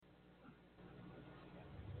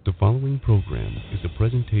The following program is a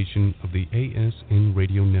presentation of the ASN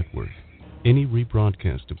Radio Network. Any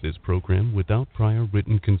rebroadcast of this program without prior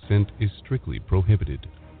written consent is strictly prohibited.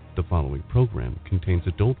 The following program contains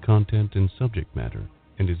adult content and subject matter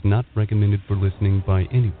and is not recommended for listening by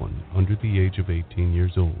anyone under the age of 18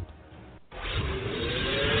 years old.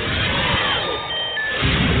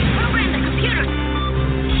 Program the computer.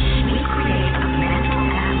 We create a mental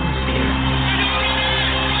atmosphere.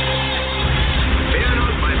 Fear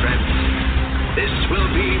not, my friends. This will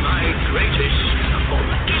be my greatest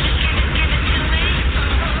performance.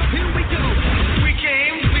 Here we go. We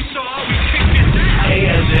came, we saw, we kicked it down.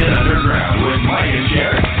 ASN Underground with Mike and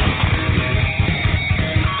Jerry.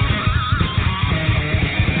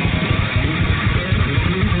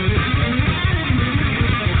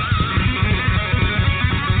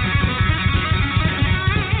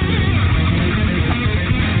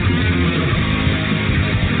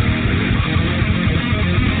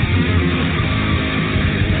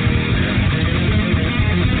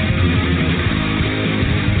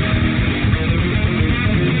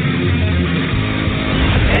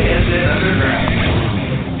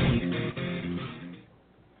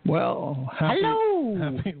 Well, Hello.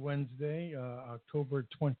 Happy Wednesday, October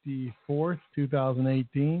 24th,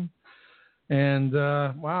 2018. And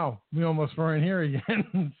wow, we almost weren't here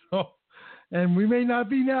again. And we may not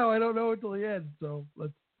be now. I don't know until the end. So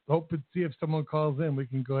let's hope and see if someone calls in. We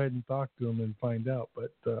can go ahead and talk to them and find out.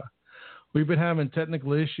 But we've been having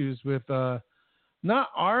technical issues with not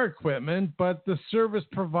our equipment, but the service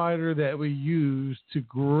provider that we use to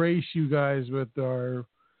grace you guys with our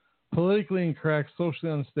politically incorrect, socially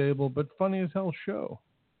unstable, but funny as hell show.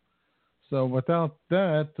 So without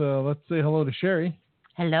that, let's say hello to Sherry.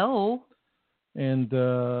 Hello. And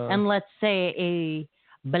let's say a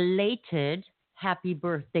belated happy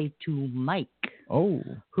birthday to Mike,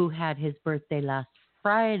 who had his birthday last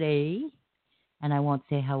Friday. And I won't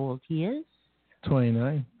say how old he is.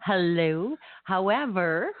 29. Hello.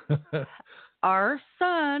 However, our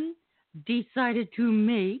son decided to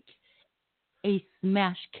make a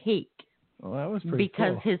smash cake. Well, that was pretty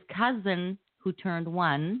because cool. his cousin, who turned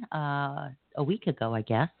one a week ago, I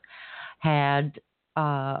guess, had,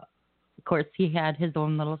 of course, he had his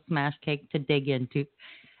own little smash cake to dig into.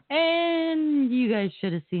 And you guys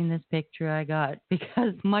should have seen this picture I got,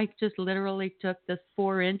 because Mike just literally took this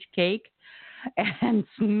 4-inch cake and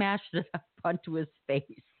smashed it up onto his face.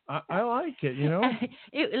 I like it, you know.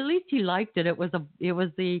 At least he liked it. It was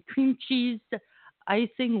the cream cheese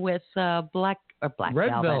icing with red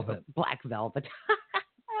velvet. Black velvet.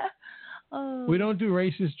 Oh. We don't do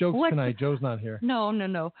racist jokes tonight. Joe's not here.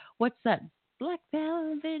 No. What's that? Black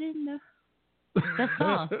velvet in the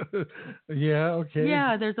song. Yeah, okay.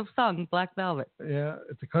 Yeah, there's a song, Black Velvet. Yeah,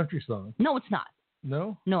 it's a country song. No, it's not.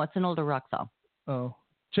 No? No, it's an older rock song. Oh.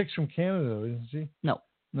 Chick's from Canada, isn't she? No.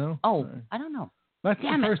 No? Oh, right. I don't know. That's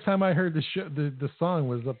the first time I heard the song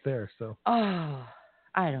was up there, so. Oh,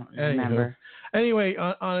 I don't remember. Anyway,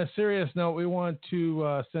 on a serious note, we want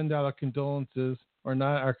to send out our condolences, or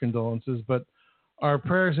not our condolences, but our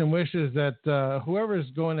prayers and wishes that whoever's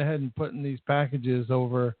going ahead and putting these packages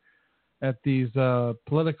over at these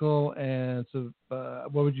political and,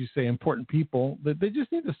 what would you say, important people, that they just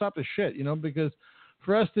need to stop the shit, you know, because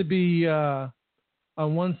for us to be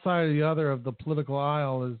on one side or the other of the political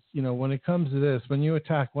aisle is, you know, when it comes to this, when you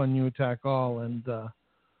attack one, you attack all, and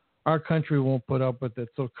our country won't put up with it.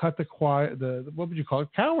 So cut what would you call it?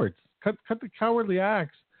 Cowards. Cut the cowardly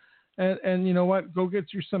acts. And you know what? Go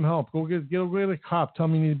get you some help. Go get a cop. Tell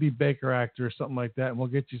me you need to be Baker actor or something like that, and we'll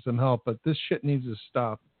get you some help. But this shit needs to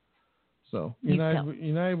stop. So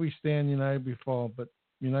united we stand, united we fall. But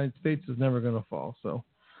United States is never going to fall. So.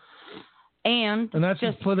 And that's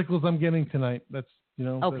just politicals I'm getting tonight. That's, you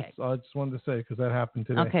know, okay. That's all I just wanted to say because that happened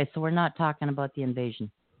today. Okay, so we're not talking about the invasion.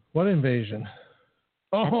 What invasion?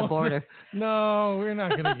 At the border. No, we're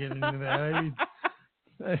not going to get into that.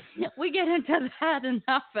 We get into that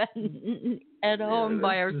enough at home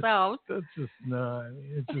by ourselves. That's just not.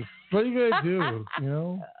 It's just, what are you going to do, you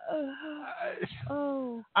know?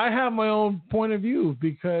 I have my own point of view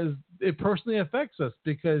because it personally affects us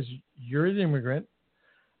because you're an immigrant.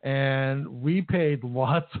 And we paid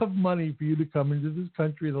lots of money for you to come into this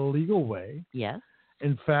country the legal way. Yes.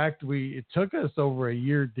 In fact, it took us over a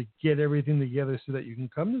year to get everything together so that you can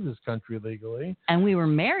come to this country legally. And we were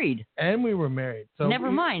married. So never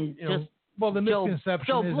mind. The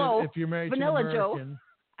misconception is if you're married to an American, Joe.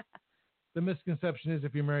 The misconception is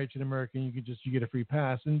if you're married to an American, you get a free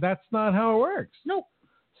pass, and that's not how it works. Nope.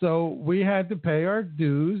 So we had to pay our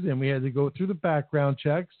dues, and we had to go through the background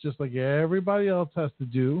checks, just like everybody else has to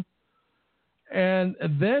do. And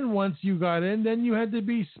then once you got in, then you had to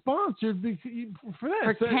be sponsored for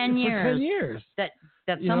that. For 10 years. For 10 years. That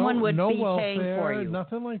someone would no be welfare, paying for you.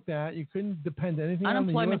 Nothing like that. You couldn't depend anything on the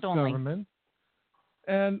Unemployment U.S. only. government.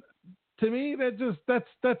 And to me,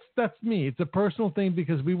 that's me. It's a personal thing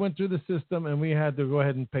because we went through the system and we had to go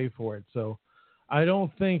ahead and pay for it. So I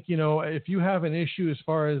don't think, if you have an issue as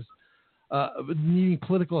far as needing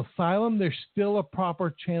political asylum, there's still a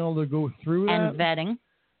proper channel to go through and that. vetting.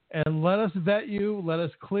 And let us vet you, let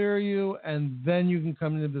us clear you, and then you can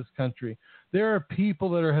come into this country. There are people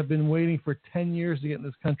that have been waiting for 10 years to get in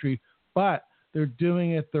this country, but they're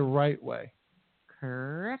doing it the right way.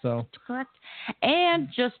 Correct. So. Correct. And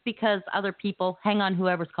just because other people, hang on,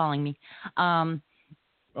 whoever's calling me. Oh,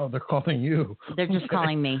 they're calling you. They're just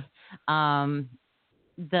calling me.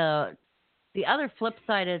 The other flip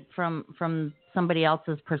sided from somebody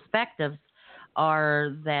else's perspectives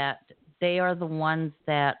are that they are the ones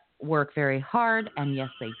that work very hard, and yes,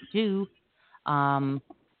 they do.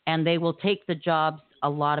 And they will take the jobs a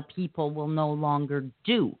lot of people will no longer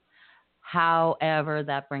do. However,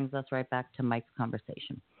 that brings us right back to Mike's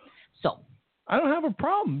conversation. So I don't have a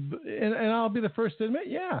problem, and I'll be the first to admit,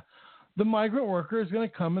 the migrant worker is going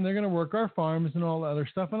to come and they're going to work our farms and all the other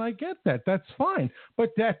stuff, and I get that. That's fine.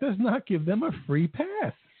 But that does not give them a free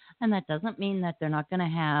pass. And that doesn't mean that they're not going to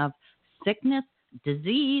have sickness,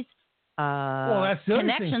 disease, that's the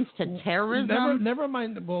connections other thing. to terrorism. Never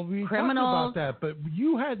mind. Well, we criminals. talked about that, but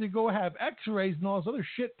you had to go have X-rays and all this other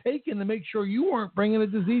shit taken to make sure you weren't bringing a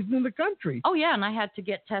disease into the country. Oh yeah, and I had to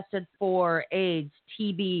get tested for AIDS,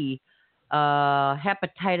 TB,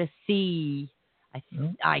 hepatitis C.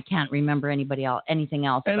 I can't remember anything else.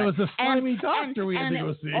 And but, it was a slimy doctor we had to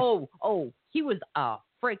go see. Oh, he was a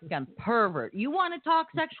freaking pervert. You want to talk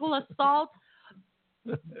sexual assault?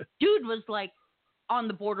 Dude was like on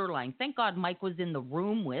the borderline. Thank God Mike was in the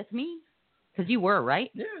room with me, because you were, right?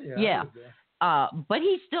 Yeah. But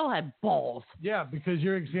he still had balls. Yeah, because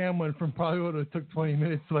your exam went from probably what it took 20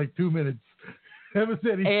 minutes to like 2 minutes. That was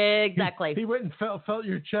it. Exactly. He went and felt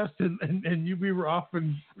your chest, and we were off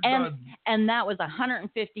and that was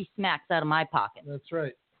 150 smacks out of my pocket. That's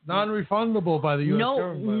right. Non-refundable by the U.S.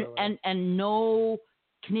 government. And no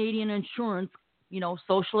Canadian insurance.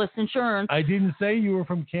 Socialist insurance. I didn't say you were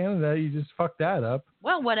from Canada. You just fucked that up.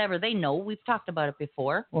 Well, whatever. They know. We've talked about it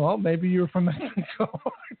before. Well, maybe you were from Mexico.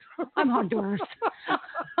 I'm Honduras.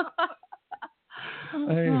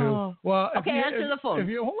 Anywho. Well, okay, answer the phone.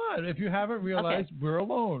 Hold on. If you haven't realized, we're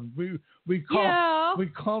alone. We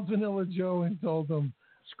called Vanilla Joe and told him,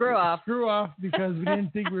 Screw off, because we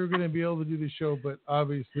didn't think we were going to be able to do the show, but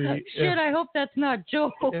obviously... I hope that's not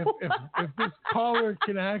Joe. if this caller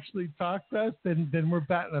can actually talk to us, then we're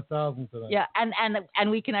batting 1,000 tonight. Yeah, and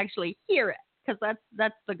we can actually hear it, because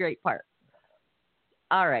that's the great part.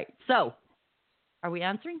 All right, so, are we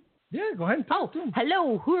answering? Yeah, go ahead and talk to him.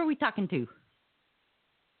 Hello, who are we talking to?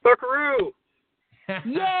 Buckaroo!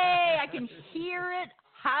 Yay, I can hear it.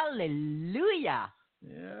 Hallelujah.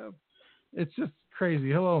 Yeah, it's just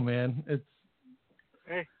crazy. Hello, man.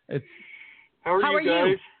 How are you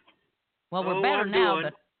guys? Well, we're better now,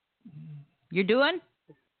 but you're doing?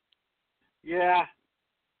 Yeah.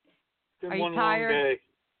 It's been are you one tired? Long day.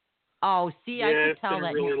 Oh, see, I could tell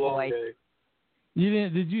that really your long voice. Day. You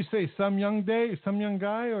didn't? Did you say some young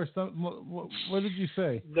guy, or some? What did you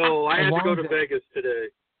say? No, I had to go to Vegas today.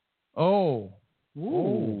 Oh.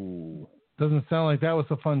 Ooh. Doesn't sound like that was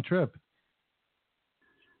a fun trip.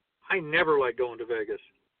 I never like going to Vegas.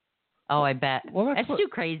 Oh, I bet. Well, that's too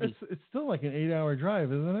crazy. It's still like an 8-hour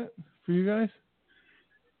drive, isn't it, for you guys?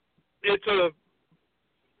 It's a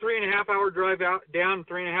 3.5-hour drive out down,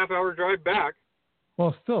 3.5-hour drive back.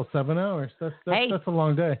 Well, still 7 hours. That's a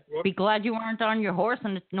long day. Be glad you weren't on your horse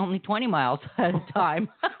and it's only 20 miles at a time.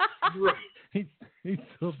 Right. He'd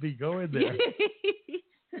still be going there.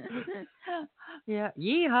 Yeah.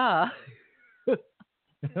 Yeehaw.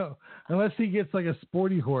 Unless he gets like a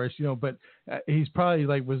sporty horse, but he's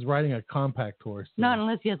probably was riding a compact horse. So. Not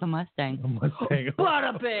unless he has a Mustang. A Mustang.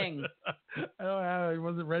 Bada bing! I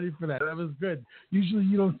wasn't ready for that. That was good. Usually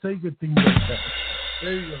you don't say good things like that.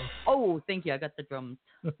 There you go. Oh, thank you. I got the drums.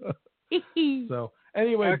 So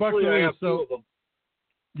anyway, actually, I have two of them.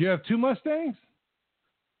 You have 2 Mustangs?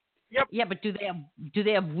 Yep. Yeah, but do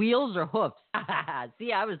they have wheels or hoofs?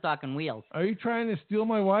 See, I was talking wheels. Are you trying to steal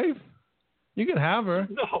my wife? You can have her.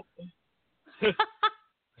 No.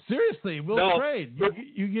 Seriously, we'll trade.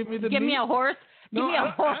 You give me the Give meat. Me a horse. No, Give me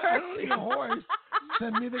a horse. I don't need a horse.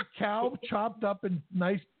 Send me the cow chopped up in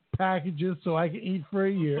nice packages so I can eat for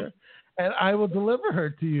a year, and I will deliver her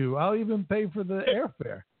to you. I'll even pay for the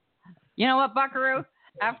airfare. You know what, Buckaroo?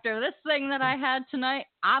 After this thing that I had tonight,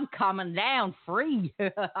 I'm coming down free.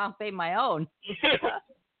 I'll pay my own.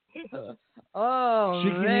 Oh, She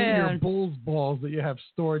can eat man. your bull's balls that you have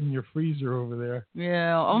stored in your freezer over there.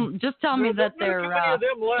 Yeah, just tell me that There's they're. too many of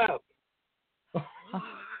them left.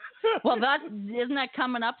 Well, isn't that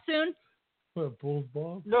coming up soon? What, bull's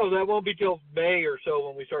balls? No, that won't be till May or so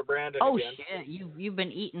when we start branding Oh again. shit, you've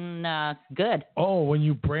been eating good. Oh, when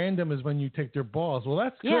you brand them is when you take their balls. Well,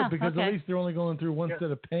 that's good Yeah, because okay. at least they're only going through one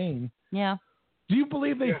set of pain. Yeah. Do you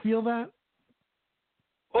believe they Yeah. feel that?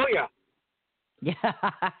 Oh, yeah. Yeah.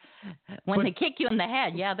 When But- they kick you in the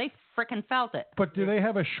head, yeah, they frickin' felt it. But do they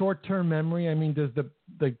have a short-term memory? I mean, does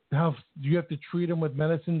how do you have to treat them with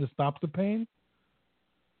medicine to stop the pain?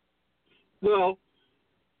 Well,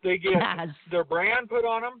 they get Yes. their brand put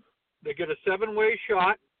on them. They get a 7-way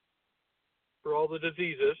shot for all the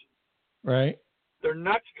diseases. Right. Their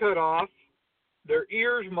nuts cut off, their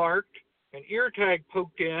ears marked, an ear tag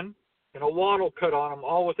poked in, and a wattle cut on them,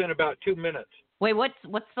 all within about 2 minutes. Wait, what's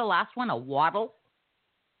the last one? A waddle?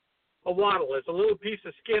 A wattle is a little piece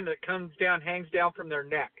of skin that comes down, hangs down from their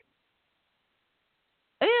neck.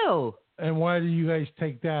 Ew. And why do you guys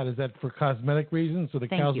take that? Is that for cosmetic reasons so the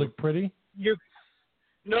Thank cows you. look pretty?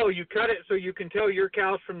 No, you cut it so you can tell your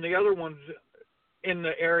cows from the other ones in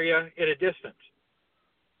the area at a distance.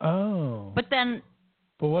 Oh. But then,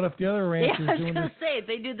 But what if the other yeah, ranch is I was doing gonna this? say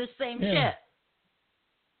they do the same Yeah.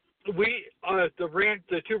 shit. We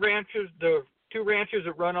the two ranches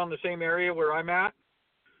that run on the same area where I'm at,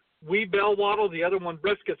 we bell wattle, the other one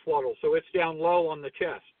briskets wattle, so it's down low on the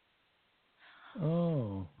chest.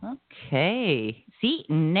 Oh. Okay. See,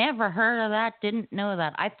 never heard of that. Didn't know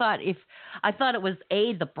that. I thought it was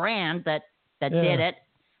the brand that did it,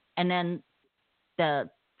 and then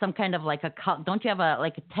some kind of like don't you have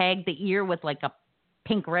a tag the ear with like a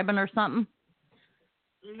pink ribbon or something?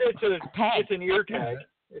 It's A tag. It's an ear tag.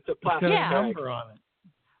 It's a It's plastic got Yeah. a tag. number on it.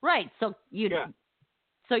 Right. So you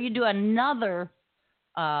do another.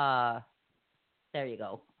 There you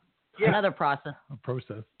go. Yeah. Another process. A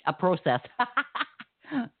process. A process.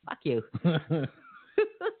 Fuck you.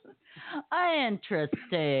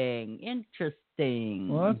 Interesting.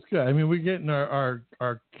 Well, that's good. I mean, we're getting our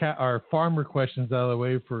farmer questions out of the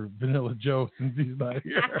way for Vanilla Joe since he's not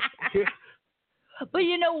here. But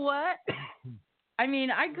you know what? I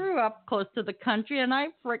mean, I grew up close to the country, and I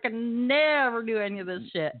freaking never do any of this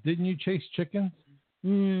shit. Didn't you chase chickens?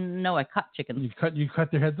 No, I caught chickens. You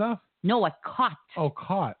cut their heads off? No, I caught. Oh,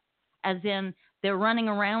 caught. As in, they're running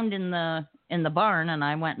around in the barn, and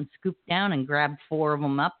I went and scooped down and grabbed 4 of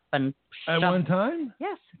them up and At shoved. one time?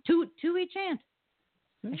 Yes, two each hand.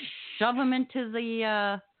 I shove them into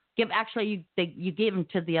the you gave them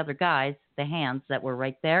to the other guys, the hands that were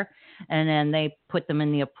right there, and then they put them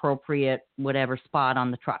in the appropriate whatever spot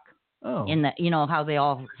on the truck. Oh. In the how they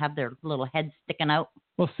all have their little heads sticking out.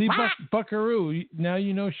 Well, see, Wah! Buckaroo, now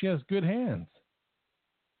you know she has good hands.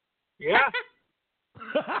 Yeah.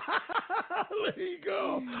 There you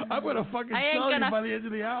go. I'm going to fucking I ain't tell you gonna- by the end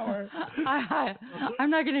of the hour. I'm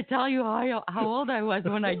not going to tell you how old I was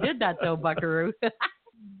when I did that, though, Buckaroo.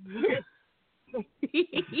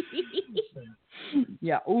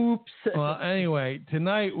 Yeah, oops. Well, anyway,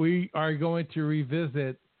 tonight we are going to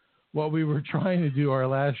revisit what we were trying to do our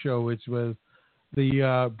last show, which was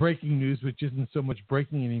the breaking news, which isn't so much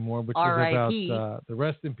breaking anymore, which was R.I.P. about the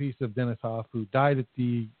rest in peace of Dennis Hoff, who died at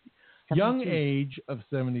the young 72. age of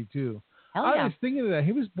 72. Hell I yeah. was thinking of that.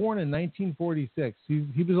 He was born in 1946.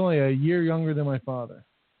 He was only a year younger than my father.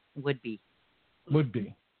 Would be. Would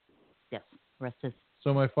be. Yes. Rest is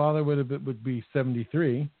So my father would be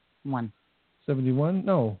 73. 1. 71?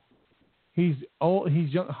 No. He's old. He's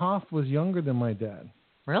young. Hoff was younger than my dad.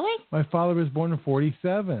 Really? My father was born in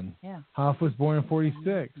 47. Yeah. Hoff was born in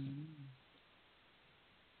 46.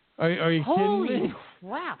 Are you Holy kidding me?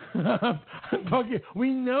 crap. I'm talking,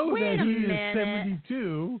 we know Wait that a he is minute.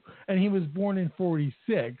 72 and he was born in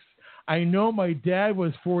 46. I know my dad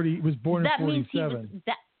was born That in means 47.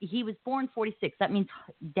 he was born 46. That means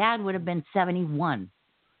Dad would have been 71.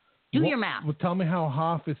 Do your math. Well, tell me how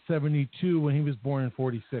Hoff is 72 when he was born in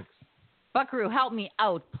 46. Buckaroo, help me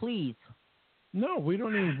out, please. No, we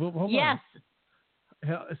don't need. Hold Yes.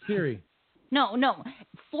 on. Siri. No.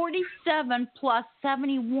 47 plus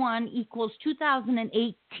 71 equals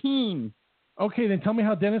 2018. Okay, then tell me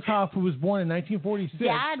how Dennis Hoff, who was born in 1946.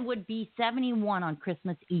 Dad would be 71 on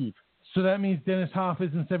Christmas Eve. So that means Dennis Hoff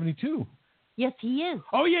isn't 72. Yes, he is.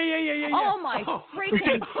 Oh, yeah. Oh, my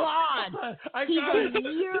freaking God. He's a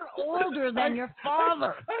year older than your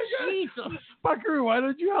father. Jesus. Buckaroo, why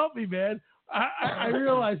don't you help me, man? I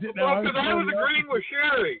realize it now. Well, because I was agreeing with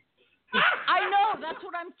Sherry. I know. That's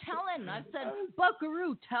what I'm telling. I said,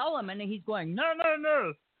 Buckaroo, tell him. And he's going, no.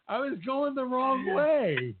 I was going the wrong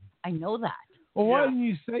way. I know that. Well, why Yeah. didn't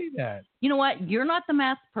you say that? You know what? You're not the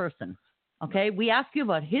math person. Okay? We ask you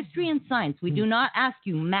about history and science. We do not ask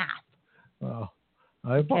you math. Oh,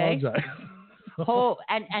 I apologize. Oh,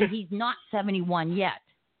 and he's not 71 yet.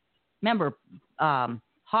 Remember,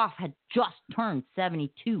 Hoff had just turned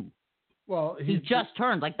 72. Well, He just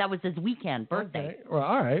turned. Like, that was his weekend birthday Okay. Well,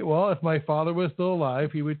 all right. Well, if my father was still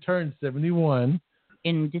alive, he would turn 71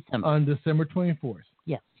 in December. on December 24th.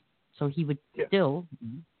 Yes. So he would Yeah. still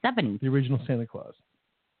 70. The original Santa Claus.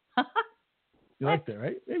 You like that,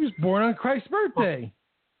 right? He was born on Christ's birthday.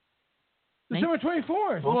 December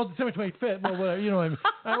 24th. Well, December 25th. Well, whatever. You know what I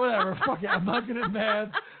mean. Whatever. Fuck it. I'm not good at math.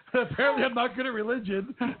 Apparently, I'm not good at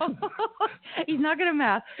religion. He's not good at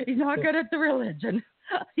math. He's not good at the religion.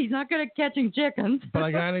 He's not good at catching chickens. But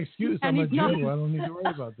I got an excuse. And I'm a he's not- Jew. I don't need to worry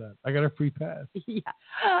about that. I got a free pass. Yeah.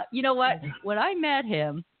 You know what? When I met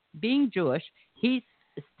him, being Jewish, he's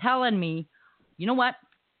telling me, you know what?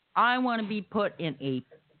 I want to be put in a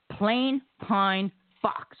plain pine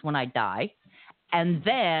box when I die. And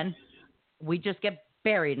then we just get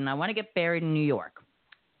buried. And I want to get buried in New York.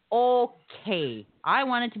 Okay. I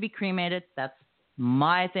wanted to be cremated. That's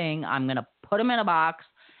my thing. I'm going to put him in a box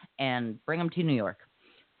and bring him to New York.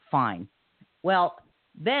 Fine. Well,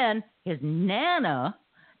 then his Nana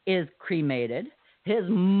is cremated. His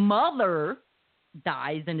mother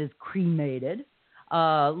dies and is cremated.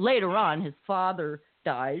 Later on, his father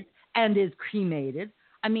dies and is cremated.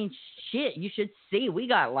 I mean, shit, you should see. We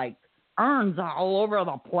got like urns all over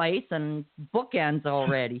the place and bookends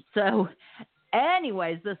already. So,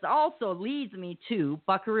 anyways, this also leads me to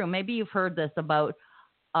Buckaroo. Maybe you've heard this about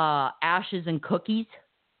ashes and cookies.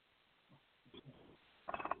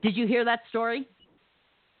 Did you hear that story?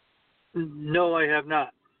 No, I have not.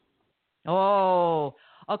 Oh,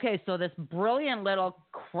 okay. So this brilliant little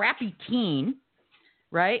crappy teen,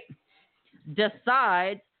 right,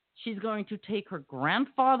 decides she's going to take her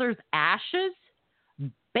grandfather's ashes,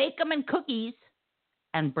 bake them in cookies,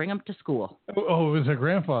 and bring them to school. Oh, it was her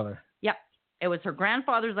grandfather. Yep. It was her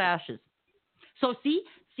grandfather's ashes. So see,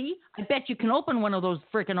 I bet you can open one of those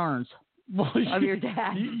freaking urns Well, of your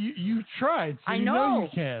dad. You tried. So I you know. you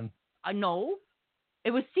can. I know. It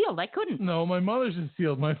was sealed. I couldn't. No, my mother's is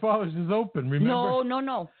sealed. My father's is open. Remember?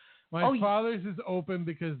 No. My father's is open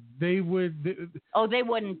because they would. Oh, they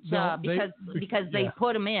wouldn't No, because they yeah.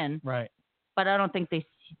 put them in. Right. But I don't think they.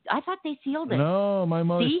 I thought they sealed it. No, my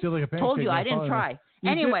mother's See? still like a pancake. Told you My I didn't father- try. You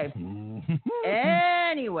Anyway. did?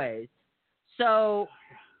 Anyways, so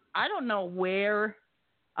I don't know where.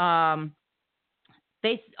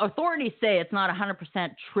 Authorities say it's not 100%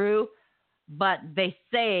 true, but they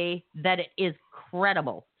say that it is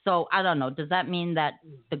credible. So I don't know. Does that mean that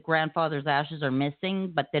the grandfather's ashes are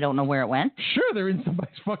missing, but they don't know where it went? Sure, they're in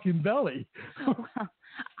somebody's fucking belly.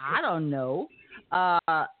 I don't know.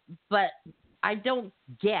 But I don't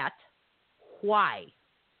get why.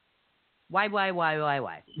 Why?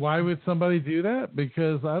 Why would somebody do that?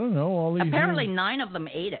 Because I don't know. All these Apparently 9 of them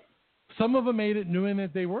ate it. some of them ate it knowing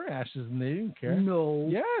that they were ashes and they didn't care. No.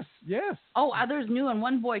 Yes. Oh, others knew, and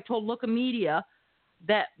one boy told Look Media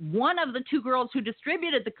that one of the 2 girls who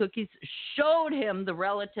distributed the cookies showed him the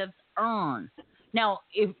relative's urn. Now,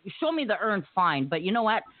 show me the urn, fine, but you know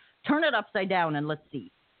what? Turn it upside down and let's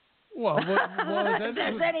see. Well, if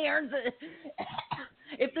there's any urns,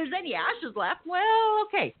 if there's any ashes left, well,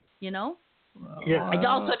 okay, you know. Yeah. It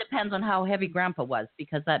also depends on how heavy Grandpa was,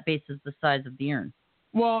 because that bases the size of the urn.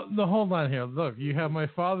 Well, hold on here. Look, you have my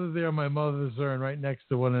father there, my mother's urn right next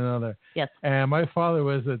to one another. Yes. And my father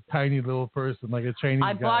was a tiny little person, like a Chinese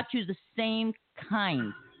I guy. bought you the same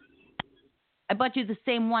kind. I bought you the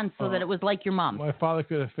same one so that it was like your mom. My father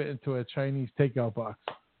could have fit into a Chinese takeout box.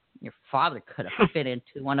 Your father could have fit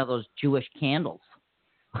into one of those Jewish candles.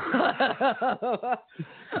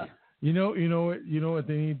 You know what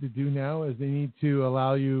they need to do now is they need to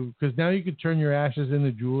allow you, because now you can turn your ashes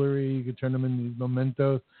into jewelry, you can turn them into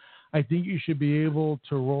mementos. I think you should be able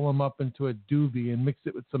to roll them up into a doobie and mix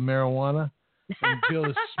it with some marijuana and be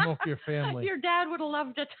able to smoke your family. Your dad would have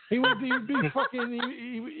loved it. He would be fucking,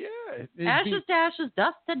 it'd Ashes to ashes,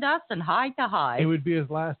 dust to dust, and high to high. It would be his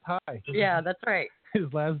last high. Yeah, that's right. His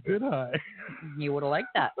last good high. You would have liked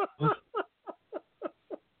that.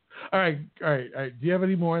 All right. Do you have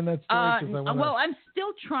any more on that story? 'Cause Well, I'm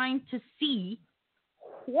still trying to see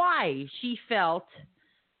why she felt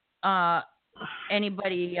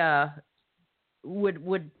anybody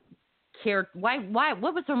would care. Why?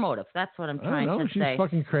 What was her motive? That's what I'm I trying don't know. to She's say.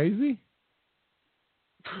 fucking crazy.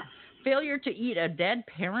 Failure to eat a dead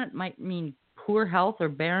parent might mean poor health or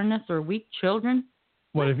barrenness or weak children.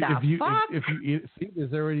 What if you fuck? if you eat, see?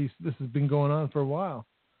 This has been going on for a while.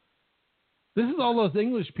 This is all those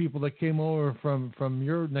English people that came over from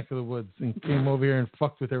your neck of the woods and came over here and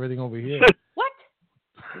fucked with everything over here. What?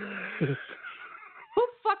 Who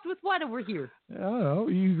fucked with what over here? I don't know.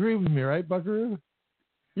 You agree with me, right, Buckaroo?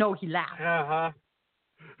 No, he laughed. Uh-huh.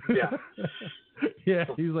 Yeah. Yeah,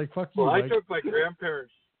 he's like, fuck you. Well, I Mike. took my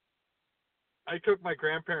grandparents'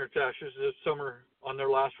 ashes this summer on their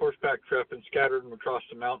last horseback trip and scattered them across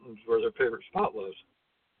the mountains where their favorite spot was.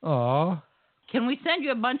 Aw. Can we send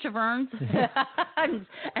you a bunch of urns and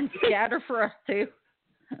scatter for us too?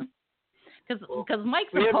 Because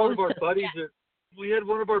Mike's We had one supposed of our to. buddies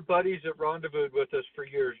that rendezvoused with us for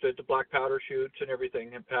years, did the black powder shoots and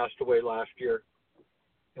everything, and passed away last year.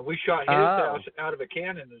 And we shot his ass out of a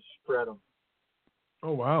cannon and spread them.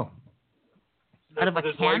 Oh, wow. That's Out of what a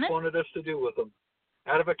his cannon? wife wanted us to do with them.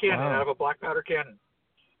 Out of a cannon, Wow. out of a black powder cannon.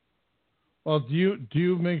 Well, do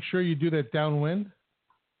you make sure you do that downwind?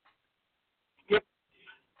 Yep.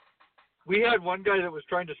 We had one guy that was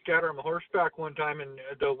trying to scatter him horseback one time, and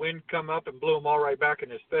the wind come up and blew him all right back in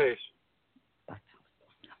his face.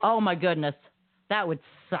 Oh my goodness, that would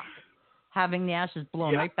suck. Having the ashes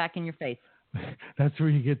blown Yeah. right back in your face. That's where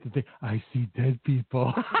you get to think, I see dead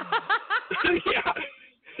people. Yeah.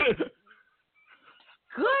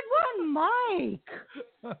 Good one, Mike.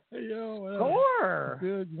 Score.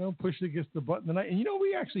 Good, push against the button tonight. And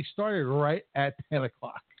we actually started right at 10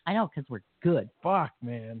 o'clock. I know, because we're good. Fuck,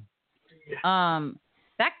 man.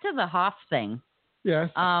 Back to the Hoff thing. Yes.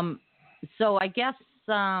 So I guess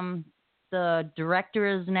the director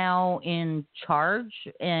is now in charge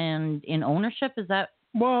and in ownership. Is that?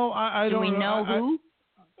 Well, I Do don't we know who?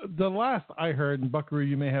 The last I heard, and Buckaroo,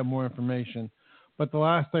 you may have more information, but the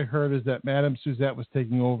last I heard is that Madame Suzette was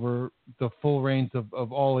taking over the full reins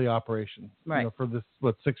of all the operations. Right. For this,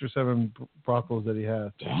 6 or 7 brothels that he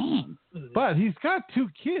has. Dang. But he's got 2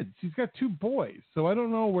 kids. He's got 2 boys. So I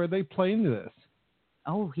don't know where they play into this.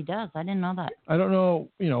 Oh, he does. I didn't know that. I don't know.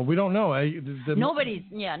 We don't know.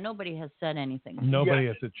 Nobody has said anything. Nobody Yeah.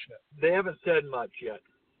 has said shit. They haven't said much yet.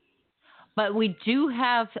 But we do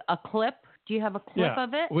have a clip. Do you have a clip Yeah,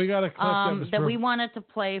 of it? we got a clip that we wanted to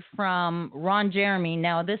play from Ron Jeremy.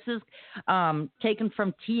 Now, this is taken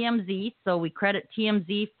from TMZ, so we credit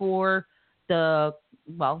TMZ for the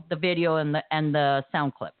video and the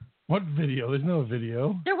sound clip. What video? There's no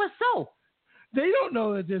video. There was so. They don't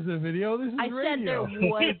know that there's a video. This is I radio. said there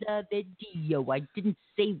was a video. I didn't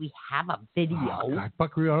say we have a video. Oh, God,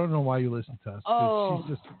 Buckaroo, I don't know why you listen to us. 'Cause Oh.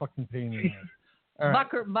 She's just fucking pain in the ass. All right.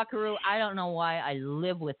 Buckaroo, I don't know why I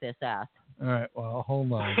live with this ass. All right. Well,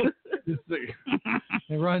 hold on. Just a second.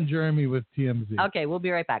 Hey, Ron Jeremy with TMZ. Okay, we'll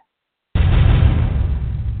be right back.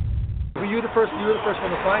 Were you the first one to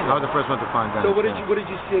find I him? was the first one to find Dennis. So what did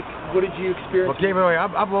you see? What did you experience? Well, came away.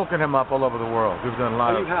 I've woken him up all over the world. We've done a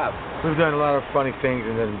lot Oh, of. you have. We've done a lot of funny things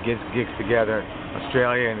and then gigs together,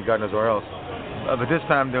 Australia and God knows where else. But this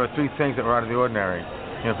time there were 3 things that were out of the ordinary.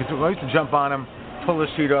 I used to jump on him, pull the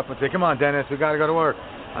sheet up, and say, "Come on, Dennis, we got to go to work."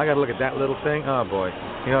 I got to look at that little thing. Oh boy,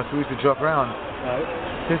 so we used to joke around.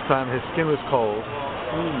 This time his skin was cold,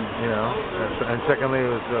 and secondly it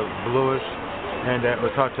was bluish, and it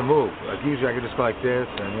was hard to move. Like usually I could just go like this,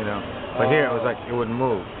 and but here it was like it wouldn't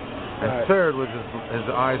move. And third was his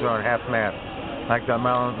eyes are on half mast, like the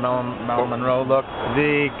Marilyn Monroe look.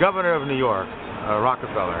 The governor of New York,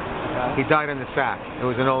 Rockefeller, he died in the sack. It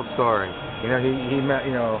was an old story.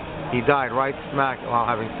 He died right smack while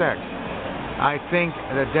having sex. I think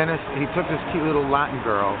that Dennis, he took this cute little Latin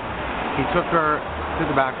girl. He took her to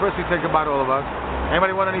the back. First, he said goodbye to all of us.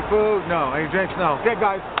 Anybody want any food? No. Any drinks? No. Okay,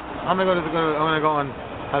 guys, I'm gonna go and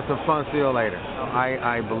have some fun. See you later.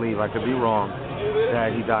 I believe, I could be wrong,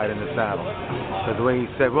 that he died in the saddle. Because the way he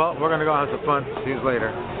said, well, we're gonna go have some fun. See you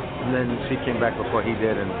later. And then she came back before he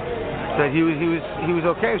did and said he was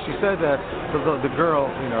okay. She said that the girl,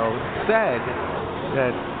 said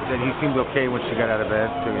that he seemed okay when she got out of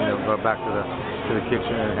bed to go back to the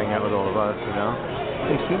kitchen and hang out with all of us.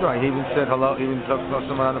 He seemed right. He even said hello. He even talked to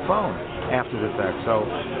someone on the phone after the sex. So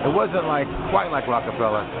it wasn't quite like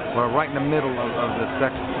Rockefeller. We're right in the middle of the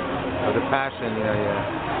sex, of the passion.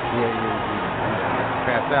 You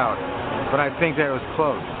pass out. But I think that it was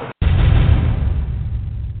close.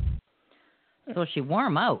 So she wore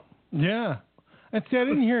him out. Yeah. And see, I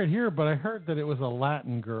didn't hear it here, but I heard that it was a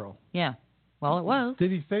Latin girl. Yeah. Well, it was.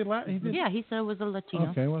 Did he say Latin? He did? Yeah, he said it was a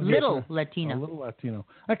Latino. Okay, well, little A Latino. little Latino.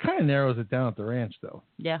 That kind of narrows it down at the ranch, though.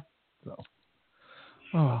 Yeah. So.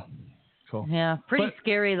 Oh, cool. Yeah. Pretty But-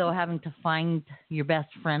 scary, though, having to find your best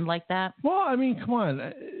friend like that. Well, I mean, come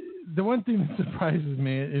on. the one thing that surprises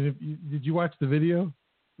me, and did you watch the video?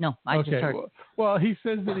 No, I just heard. Well, he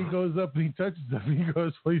says that he goes up and he touches them and he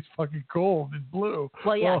goes, well, he's fucking cold and blue.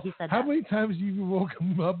 Well, yeah, he said how that. many times have you woke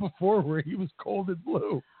him up before where he was cold and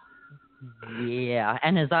blue? Yeah,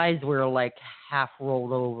 and his eyes were like half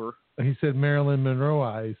rolled over. He said Marilyn Monroe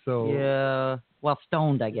eyes, so... Yeah, well,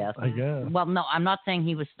 stoned, I guess. I guess. Well, no, I'm not saying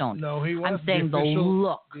he was stoned. No, he was. I'm saying the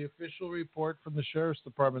look. The official report from the sheriff's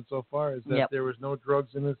department so far is that there was no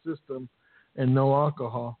drugs in his system and no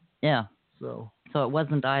alcohol. Yeah. So it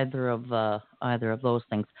wasn't either of those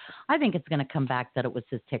things. I think it's going to come back that it was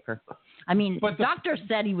his ticker. I mean, the doctor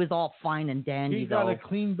said he was all fine and dandy. He got a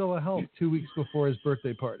clean bill of health 2 weeks before his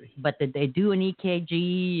birthday party. But did they do an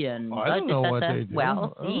EKG and? I don't know what they do.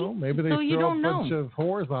 Well, I don't know. Maybe they throw a bunch of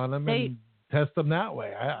whores on him and test them that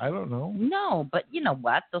way. I don't know. No, but you know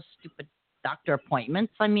what? Those stupid doctor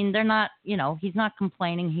appointments. I mean, they're not. You know, he's not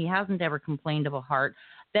complaining. He hasn't ever complained of a heart.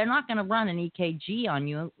 They're not going to run an EKG on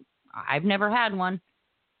you. I've never had one,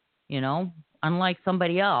 you know, unlike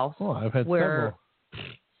somebody else. Well, I've had several.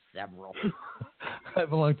 I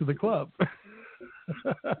belong to the club.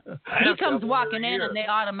 He comes walking in and they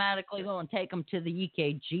automatically go and take him to the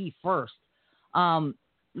EKG first. So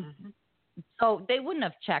they wouldn't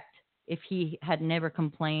have checked if he had never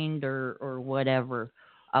complained or whatever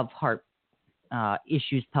of heart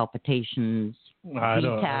issues, palpitations,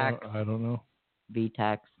 VTACs. I don't know.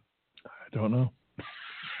 VTACs. I don't know.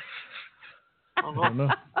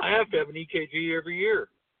 I have to have an EKG every year.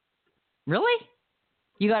 Really?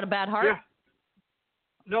 You got a bad heart? Yeah.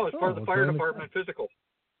 No, it's part of the fire department physical.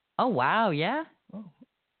 Oh, wow, yeah? Oh,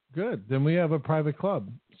 good. Then we have a private club.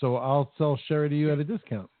 So I'll sell Sherry to you at a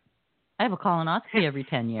discount. I have a colonoscopy every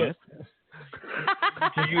 10 years.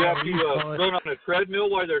 Do you have to run on a treadmill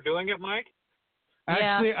while they're doing it, Mike?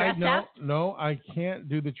 Actually, no, I can't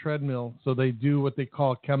do the treadmill. So they do what they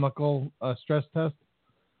call chemical stress test.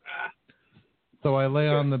 So I lay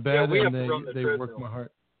on the bed and they work my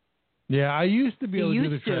heart. Yeah, I used to be able to do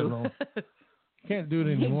the treadmill. Can't do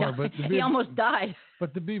it anymore. He almost died.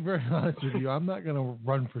 But to be very honest with you, I'm not going to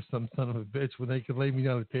run for some son of a bitch when they could lay me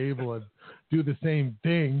on a table and do the same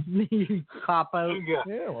thing. Cop out.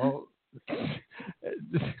 Yeah, well,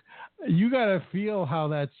 you got to feel how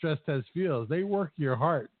that stress test feels. They work your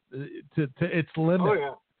heart to its limit. Oh,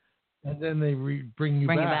 yeah. And then they bring you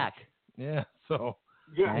back. Yeah, so...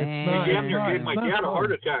 Yeah, they damn near gave my dad a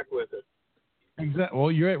heart attack with it. Exactly.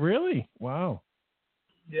 Well, you're really? Wow.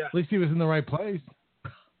 Yeah. At least he was in the right place.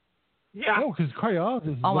 Yeah. Oh, because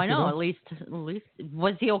cardiologist. Oh, I know. At least,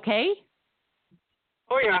 was he okay?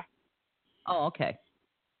 Oh yeah. Oh, okay.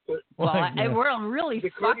 But, we're really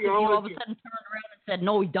fucked if you all of a sudden turned around and said,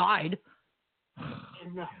 no, he died.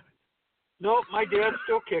 No, my dad's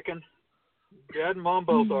still kicking. Dad and Mom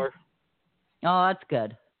both are. Oh, that's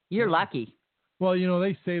good. You're lucky. Well, you know,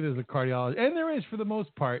 they say there's a cardiologist, and there is for the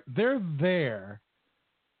most part. They're there.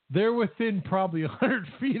 They're within probably 100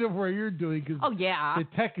 feet of where you're doing because the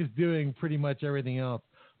tech is doing pretty much everything else.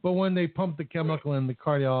 But when they pump the chemical in, the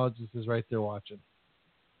cardiologist is right there watching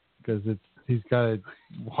because he's got to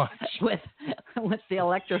watch. with the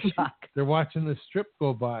electroshock. They're watching the strip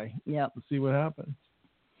go by. Yep. To see what happens.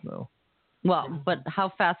 So. Well, but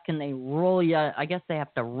how fast can they roll you? I guess they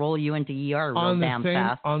have to roll you into ER real damn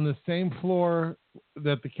fast. On the same floor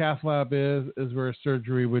that the cath lab is where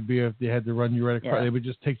surgery would be if they had to run you right across. They would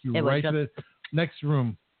just take you right to the next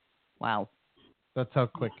room. Wow. That's how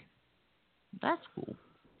quick. That's cool.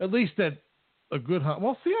 At least at a good hospital.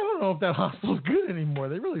 Well, see, I don't know if that hospital's good anymore.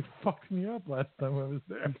 They really fucked me up last time I was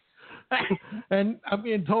there. And I'm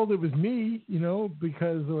being told it was me, you know,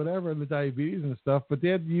 because of whatever, the diabetes and stuff. But they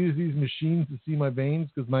had to use these machines to see my veins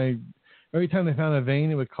because every time they found a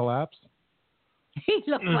vein, it would collapse. He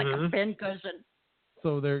looked like a pincushion.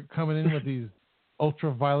 So they're coming in with these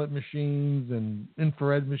ultraviolet machines and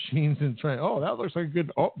infrared machines and trying, that looks like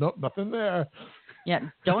good. Oh, nope, nothing there. Yeah,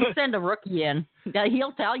 don't send a rookie in.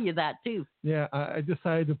 He'll tell you that, too. Yeah, I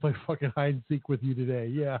decided to play fucking hide and seek with you today.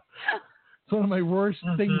 Yeah. It's one of my worst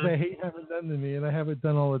things I hate having done to me, and I have it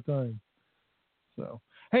done all the time. So,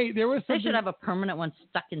 hey, there was something... They should have a permanent one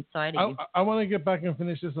stuck inside of you. I want to get back and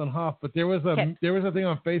finish this on Hoff, but there was a thing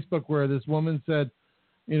on Facebook where this woman said,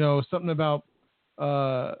 you know, something about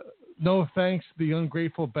no thanks to the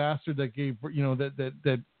ungrateful bastard that gave, you know,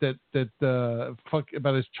 that fuck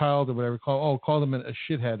about his child or whatever, called him a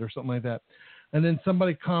shithead or something like that. And then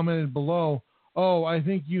somebody commented below, oh, I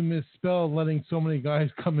think you misspelled letting so many guys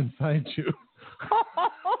come inside you.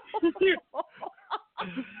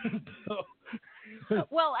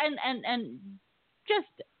 Well, and just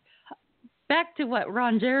back to what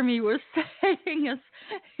Ron Jeremy was saying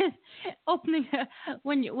is opening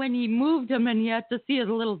when he moved him and you had to see his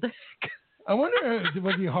little dick. I wonder,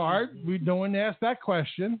 was he hard? No one asked that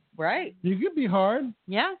question. Right. You could be hard.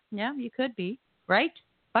 Yeah, you could be. Right,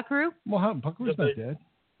 Buckaroo? Well, Buckaroo's not dead.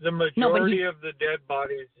 The majority of the dead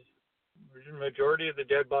bodies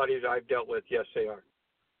I've dealt with, yes, they are.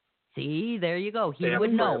 See, there you go. He They would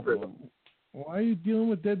have a know. fire prison. Why are you dealing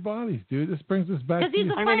with dead bodies, dude? This brings us back to... Because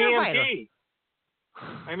he's a I'm an firefighter. EMT.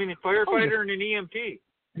 I'm a firefighter and an EMT.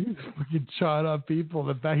 He's fucking shot up people.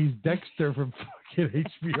 The fact he's Dexter from fucking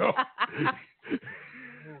HBO.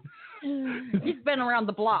 He's been around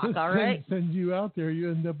the block, all right? Send you out there, you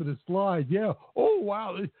end up in a slide. Yeah. Oh,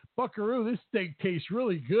 wow. Buckaroo, this steak tastes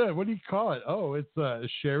really good. What do you call it? Oh, it's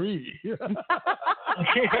sherry.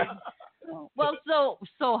 Well,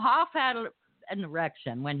 so Hoff had an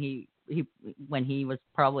erection when he was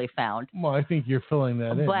probably found. Well, I think you're filling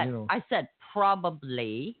that in. But You know. I said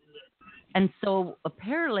probably. And so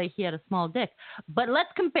apparently he had a small dick. But let's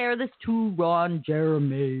compare this to Ron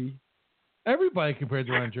Jeremy. Everybody compared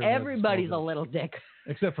to Ron Jeremy. Everybody's a little dick.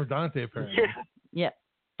 Except for Dante, apparently. Yeah.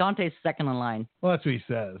 Dante's second in line. Well, that's what he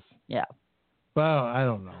says. Yeah. Well, I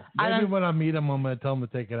don't know. Maybe when I meet him, I'm going to tell him to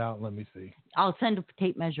take it out and let me see. I'll send a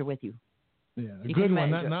tape measure with you. Yeah, a You good can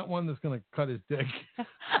one, measure. not one that's going to cut his dick.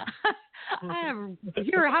 I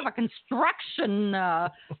have a construction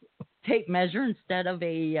tape measure instead of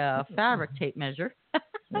a fabric tape measure.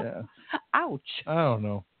 Yeah. Ouch. I don't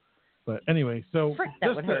know. But anyway, so Frick,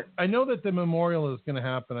 that would hurt. I know that the memorial is going to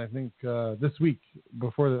happen, I think, this week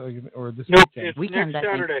or this Nope, weekend. it's Weekend, next I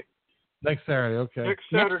think. Saturday. Next Saturday, okay. Next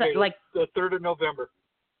Saturday, like the 3rd of November.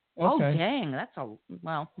 Oh, Okay. dang. That's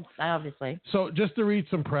obviously. So just to read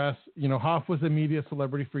some press, Hoff was a media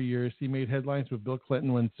celebrity for years. He made headlines with Bill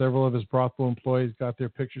Clinton when several of his brothel employees got their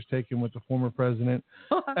pictures taken with the former president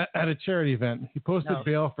at a charity event. He posted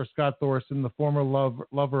bail for Scott Thorson, the former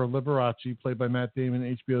lover of Liberace, played by Matt Damon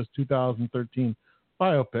in HBO's 2013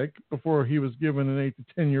 biopic, before he was given an 8 to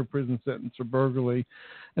 10 year prison sentence for burglary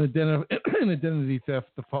and identity theft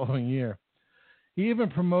the following year. He even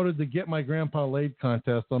promoted the Get My Grandpa Laid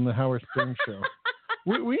contest on the Howard Stern show.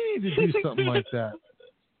 We need to do something like that.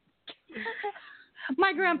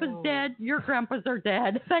 My grandpa's dead. Your grandpas are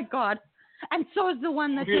dead. Thank God. And so is the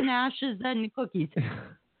one that's in ashes and cookies.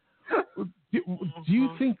 Do you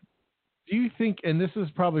think, and this is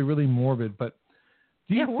probably really morbid, but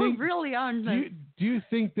do you think, we're really on the... Do you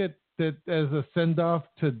think that as a send-off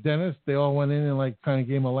to Dennis, they all went in and kind of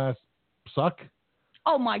gave him a last suck?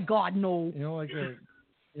 Oh, my God, no. You know what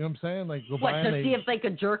I'm saying? Like, go What, by to and see if they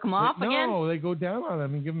could jerk him off again? No, they go down on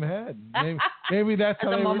him and give him head. Maybe that's how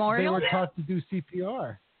they were taught to do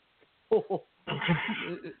CPR.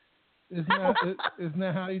 Isn't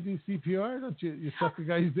that how you do CPR? Don't you suck a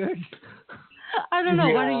guy's dick? I don't know.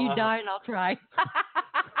 Why don't you die and I'll try?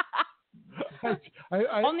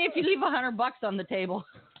 Only if you leave $100 on the table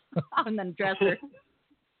on the dresser.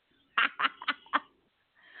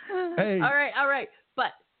 Hey. All right.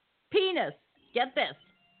 But penis, get this.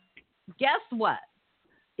 Guess what?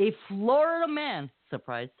 A Florida man,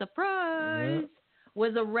 surprise,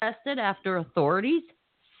 was arrested after authorities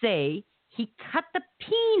say he cut the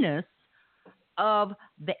penis of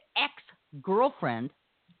the ex-girlfriend,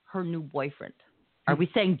 her new boyfriend. Are we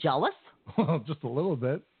saying jealous? Well, just a little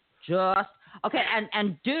bit. Okay,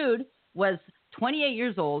 and dude was 28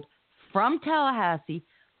 years old, from Tallahassee,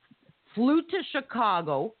 flew to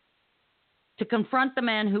Chicago to confront the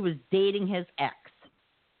man who was dating his ex.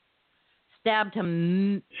 Stabbed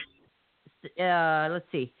him. Let's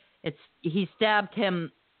see. He stabbed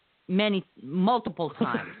him multiple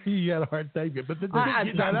times. He had a hard time, but get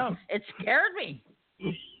that out. It scared me.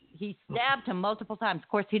 He stabbed him multiple times. Of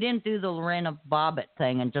course, he didn't do the Lorena Bobbitt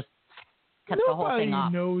thing and just cut the whole thing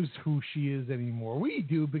off. Nobody knows who she is anymore. We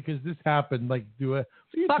do, because this happened. You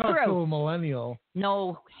talk to a millennial.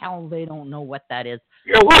 No, hell, they don't know what that is.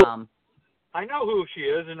 Yeah, well, I know who she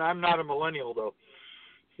is, and I'm not a millennial though.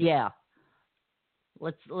 Yeah.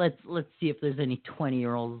 Let's see if there's any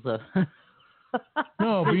 20-year-olds.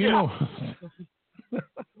 No, but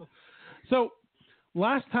So,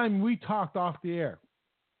 last time we talked off the air,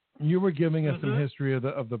 you were giving us some history of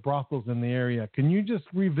the brothels in the area. Can you just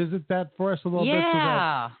revisit that for us a little bit?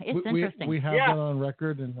 Yeah, it's interesting. We have that on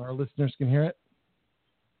record, and our listeners can hear it.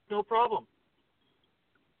 No problem.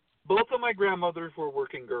 Both of my grandmothers were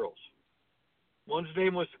working girls. One's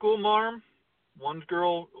name was School Marm. One's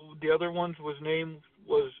girl, the other one's name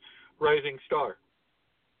was Rising Star.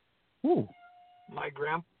 Ooh. My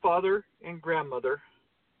grandfather and grandmother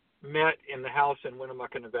met in the house in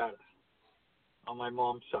Winnemucca, Nevada, on my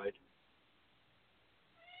mom's side.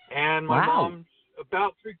 And my Wow. mom's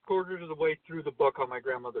about 3/4 of the way through the book on my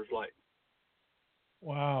grandmother's life.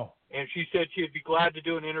 Wow. And she said she'd be glad to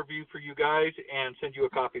do an interview for you guys and send you a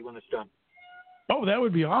copy when it's done. Oh, that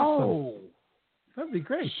would be awesome. Oh, That'd be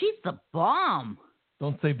great. she's the bomb.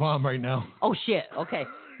 Don't say bomb right now. Oh, shit. Okay.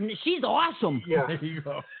 She's awesome. Yeah. There you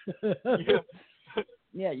go. Yeah.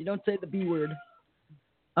 Yeah, you don't say the B word.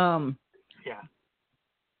 Yeah.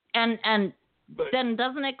 And But then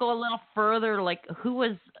doesn't it go a little further? Like, who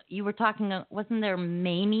was, you were talking, wasn't there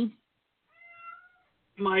Mamie?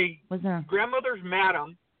 my Was there? grandmother's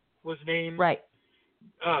madam was named Right.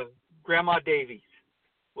 Grandma Davies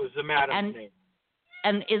was the madam's name.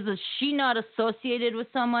 And is she not associated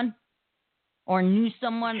with someone? Or knew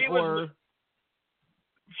someone? She or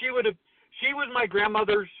was my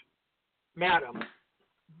grandmother's madam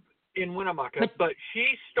in Winnemucca, but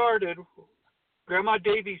Grandma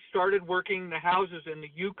Davies started working the houses in the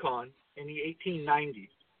Yukon in the 1890s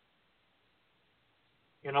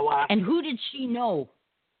in Alaska. And who did she know?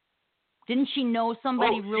 Didn't she know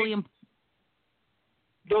somebody really important?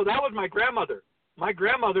 No, that was my grandmother. My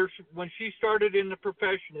grandmother, when she started in the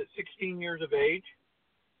profession at 16 years of age,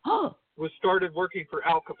 started working for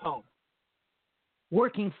Al Capone.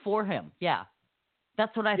 Working for him, yeah.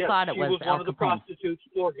 That's what I Yes, thought it was. She was Al one of the Capone. prostitutes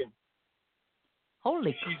for him.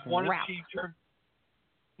 Holy She's crap!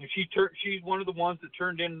 She's one of the ones that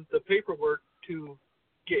turned in the paperwork to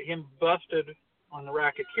get him busted on the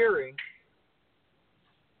racketeering.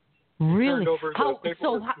 Really? Turned over the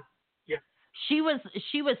paperwork. Yeah. She was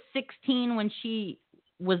 16 when she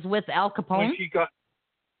was with Al Capone.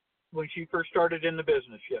 When she first started in the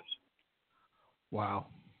business, yes. Wow.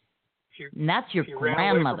 And that's your she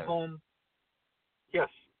grandmother. ran away from home. Yes.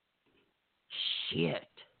 Shit.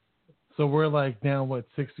 So we're like now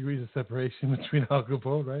 6 degrees of separation between Al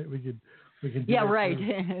Capone, right? We can. Yeah, right.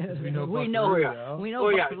 We know. We know.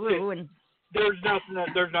 Buckaroo, and there's not going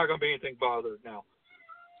to be anything bothered now.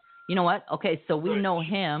 You know what? Okay, so we know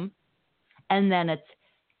him, and then it's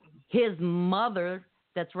his mother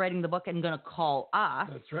that's writing the book and going to call us.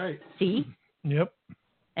 That's right. See? Yep.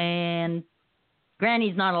 And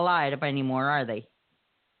Granny's not alive anymore, are they?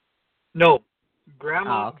 No.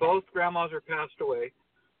 Both grandmas are passed away.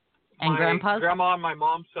 And grandpa's? Grandma on my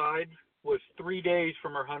mom's side was 3 days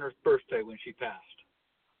from her 100th birthday when she passed.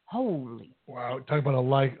 Holy. Wow. Talk about a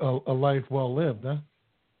life well lived, huh?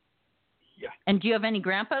 Yeah. And do you have any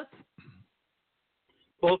grandpas?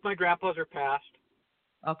 Both my grandpas are passed.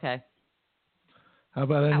 Okay. How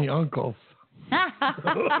about any uncles? I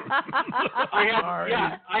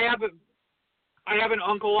have an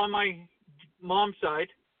uncle on my mom's side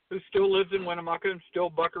who still lives in Winnemucca and still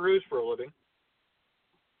buckaroos for a living.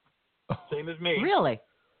 Same as me. Really?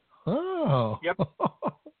 Oh. Yep.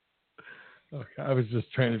 Okay, I was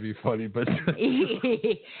just trying to be funny, but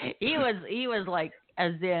he was like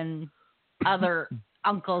as in other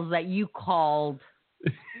uncles that you called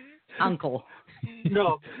uncle.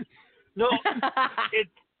 No.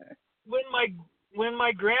 When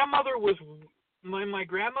my grandmothers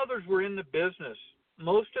were in the business,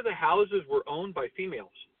 most of the houses were owned by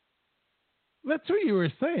females. That's what you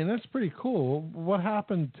were saying. That's pretty cool. What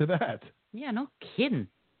happened to that? Yeah, no kidding.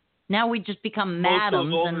 Now we just become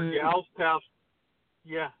madams. Most of those older gals passed.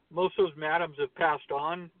 Yeah, most of those madams have passed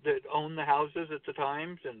on that owned the houses at the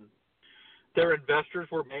times, and their investors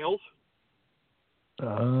were males.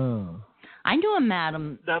 Oh. I knew a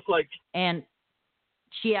madam. That's like. And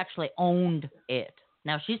she actually owned it.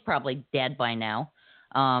 Now she's probably dead by now.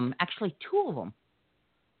 Actually, two of them.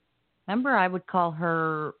 Remember, I would call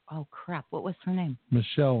her. Oh crap! What was her name?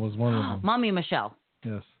 Michelle was one of them. Mommy Michelle.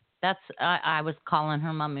 Yes. That's I was calling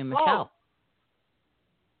her Mommy Michelle.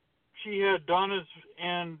 She had Donna's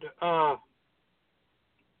and oh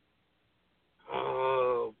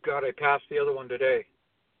God, I passed the other one today.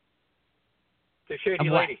 The Shady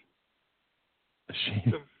Lady.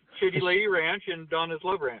 The Shady Lady Ranch and Donna's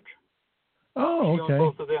Love Ranch. Oh, she okay.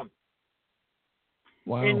 owned both of them.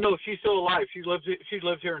 Wow. And no, she's still alive. She lives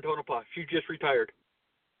here in Tonopah. She just retired.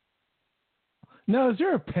 Now, is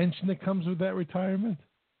there a pension that comes with that retirement?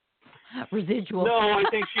 Residual. No, I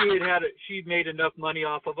think she'd made enough money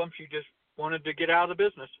off of them. She just wanted to get out of the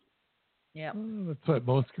business. Yeah. That's what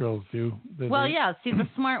most girls do. Yeah. See, the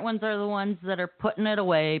smart ones are the ones that are putting it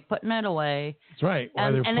away. That's right.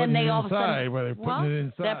 And then they all of a sudden, they're putting it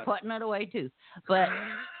inside. They're putting it away too.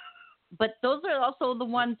 But those are also the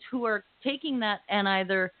ones who are taking that and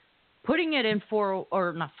either putting it in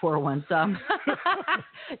not 401s.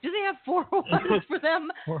 Do they have 401s for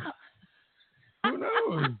them? Who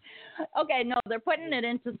knows? Okay, no, they're putting it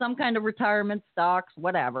into some kind of retirement stocks,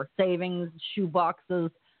 whatever, savings, shoe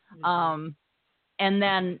boxes, and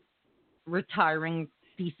then retiring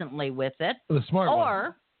decently with it, The smart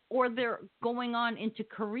one. or they're going on into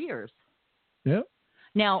careers. Yep.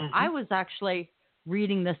 Now, I was actually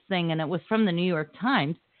reading this thing, and it was from the New York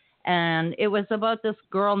Times, and it was about this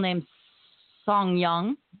girl named Song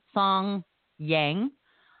Yang,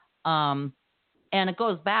 and it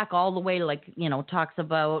goes back all the way, like, you know, talks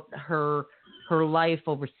about her life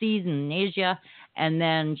overseas in Asia, and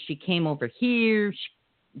then she came over here. She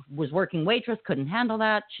was working waitress, couldn't handle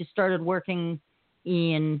that. She started working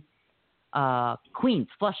in Queens,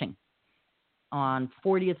 Flushing, on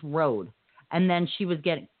 40th Road, and then she was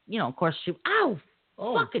getting, you know, of course,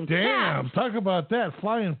 fucking damn! cat. Talk about that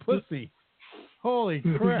flying pussy. Holy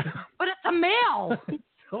crap! But it's a male.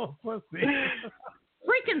 Oh, pussy.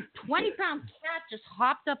 Freaking 20-pound cat just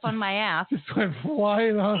hopped up on my ass. Just went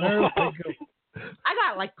flying on her I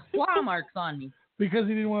got like claw marks on me. because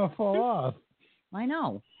he didn't want to fall off. I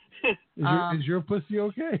know. Is your pussy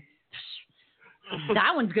okay?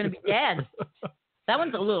 That one's gonna be dead. That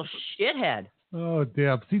one's a little shithead. Oh,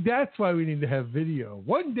 damn. See, that's why we need to have video.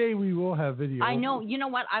 One day we will have video. I know. You know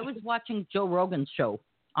what? I was watching Joe Rogan's show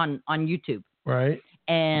on YouTube. Right.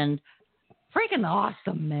 And freaking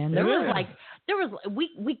awesome, man.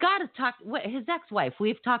 We got to talk. His ex-wife.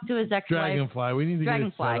 We've talked to his ex-wife. Dragonfly. We need to get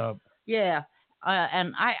it set up. Yeah.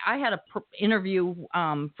 And I had a interview.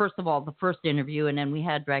 First of all, the first interview, and then we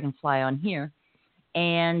had Dragonfly on here.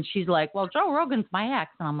 And she's like, "Well, Joe Rogan's my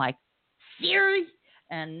ex," and I'm like, "Seriously?"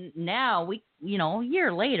 And now a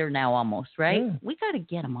year later now almost, right? Yeah. We got to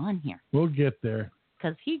get him on here. We'll get there.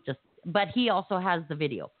 Because but he also has the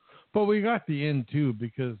video. But we got the end too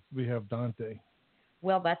because we have Dante.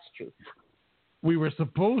 Well, that's true. We were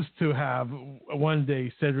supposed to have one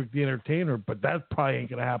day Cedric the Entertainer, but that probably ain't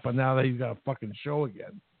gonna happen now that he's got a fucking show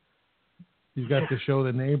again. He's got the show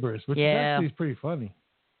The Neighbors, which actually is pretty funny.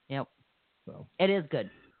 Yep. So it is good.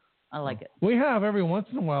 I like it. We have every once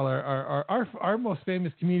in a while our most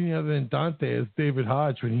famous comedian other than Dante is David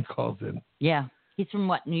Hodge when he calls in. Yeah. He's from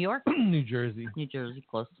what, New York? New Jersey. New Jersey,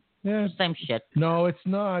 close. Yeah. Same shit. No, it's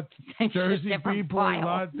not. Same Jersey shit, people are a file.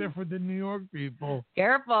 lot different than New York people.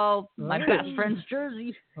 Careful. My best friend's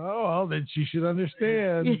Jersey. Oh, well, then she should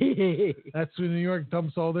understand. That's when New York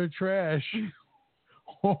dumps all their trash. It's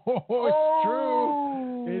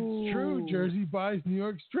true. It's true. Jersey buys New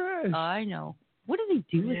York's trash. I know. What do they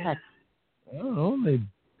do with that? I don't know. They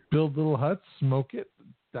build little huts, smoke it.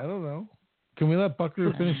 I don't know. Can we let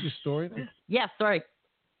Buckaroo finish his story now? Yeah, sorry.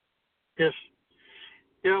 Yes.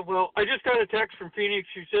 Yeah, well, I just got a text from Phoenix.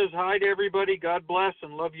 She says, "Hi to everybody. God bless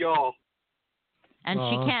and love y'all." And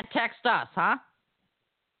she can't text us, huh?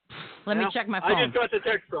 Let me check my phone. I just got the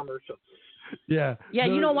text from her. So. Yeah. Yeah,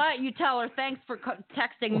 you know what? You tell her thanks for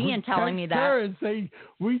texting me and telling me that. Karen, say,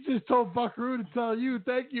 we just told Buckaroo to tell you.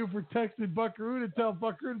 Thank you for texting Buckaroo to tell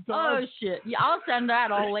Buckaroo to tell us. Oh, shit. Yeah, I'll send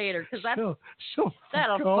that'll later because that'll fuck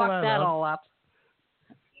all that all up.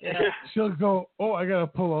 Yeah. She'll go, "Oh, I got to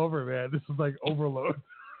pull over, man. This is like overload."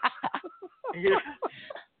 Yeah.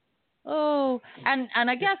 Oh, and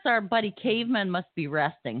I guess our buddy Caveman must be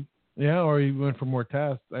resting. Yeah, or he went for more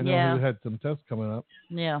tests. I know he had some tests coming up.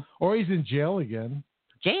 Yeah. Or he's in jail again.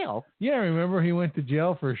 Jail? Yeah, remember he went to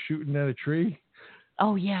jail for shooting at a tree?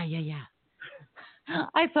 Oh, yeah.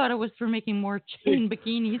 I thought it was for making more chain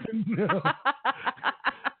bikinis. No.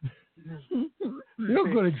 You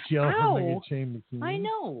don't go to jail for making a chain bikini. I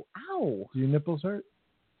know. Ow. Do your nipples hurt?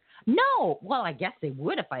 No. Well, I guess they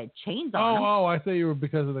would if I had chains on them. Oh, I thought you were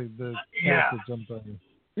because of the cat that jumped on you.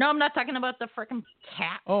 No, I'm not talking about the frickin'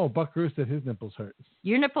 cat. Oh, Buckaroo said his nipples hurt.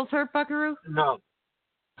 Your nipples hurt, Buckaroo? No.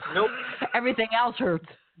 Nope. Everything else hurts.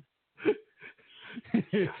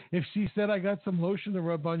 If she said I got some lotion to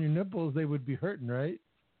rub on your nipples, they would be hurting, right?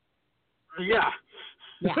 Yeah.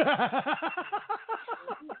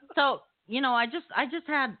 So, I just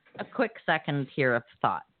had a quick second here of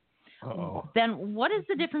thought. Uh-oh. Then what is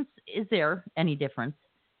the difference? Is there any difference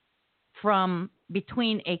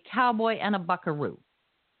between a cowboy and a buckaroo?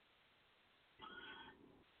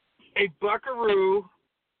 A buckaroo,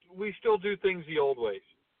 we still do things the old ways.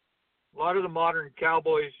 A lot of the modern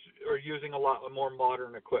cowboys are using a lot more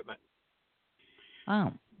modern equipment.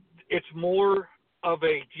 Oh. It's more of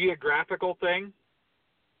a geographical thing.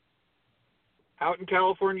 Out in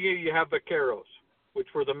California, you have vaqueros, which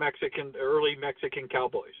were the early Mexican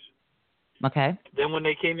cowboys. Okay. Then when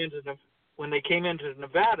they came into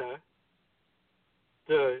Nevada,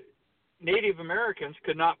 the Native Americans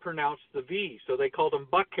could not pronounce the V, so they called them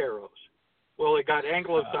buckeros. Well, it got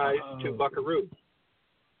anglicized to buckaroo.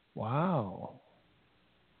 Wow.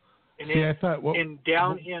 And in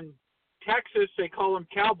Texas, they call them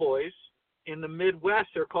cowboys. In the Midwest,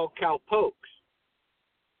 they're called cowpokes.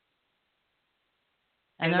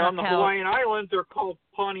 And our on the cow- Hawaiian Islands, they're called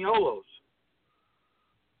Paniolos.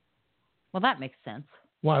 Well, that makes sense.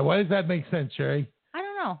 Why does that make sense, Sherry? I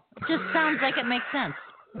don't know. It just sounds like it makes sense.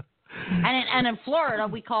 And in Florida,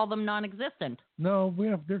 we call them non-existent. No,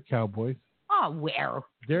 they're cowboys. Oh, where?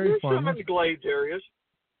 Dairy There's some in farmers. the Glades areas.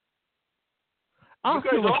 You guys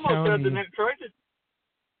Osceola almost had County. tried to.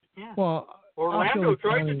 Yeah. Well, Orlando Osceola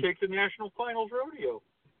tried County- to take the National Finals rodeo.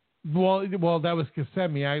 Well, that was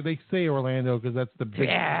Kissimmee. They say Orlando because that's the big,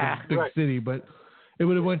 Yeah. the big Right. city, but it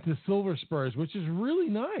would have went to Silver Spurs, which is really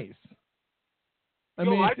nice. I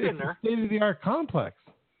No, mean, I've it's been a there. state-of-the-art complex.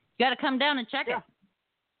 You got to come down and check Yeah. it.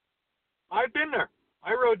 I've been there.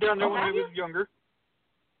 I rode down there Oh, when I have was younger.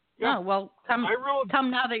 Yeah. Oh, well, come I rode.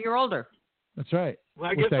 now that you're older. That's right. When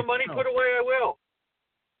I With get that the money cow. put away, I will.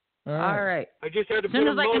 All right. I just had to As soon put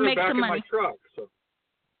a as I can motor make back some in my money. truck. So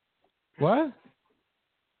What?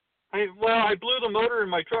 I blew the motor in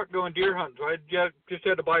my truck going deer hunting, so I just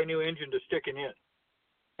had to buy a new engine to stick it in.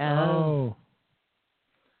 Oh.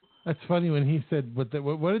 That's funny when he said, what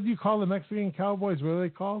did you call the Mexican cowboys? What are they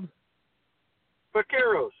called?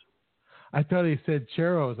 Vaqueros. I thought he said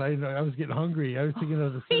cheros. I was getting hungry. I was thinking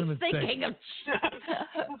of the He's cinnamon stick. thinking of.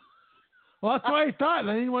 Well, that's what I thought. And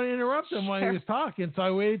I didn't want to interrupt him while he Sure. was talking, so I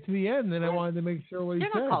waited to the end. And I wanted to make sure what he They're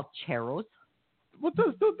said. not called cheros. What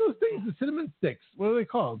those things? The cinnamon sticks. What are they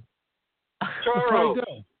called? Charros. Fried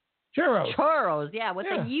dough. Churros. Churros, yeah, with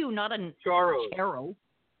Yeah. a U, not a Charros. chero.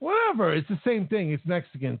 Whatever. It's the same thing. It's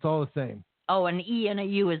Mexican. It's all the same. Oh, an E and a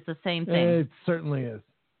U is the same thing. It certainly is.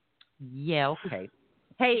 Yeah, okay.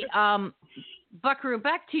 Hey, Buckaroo,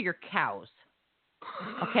 back to your cows.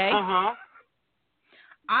 Okay? Uh-huh.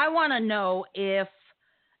 I want to know if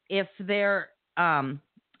they're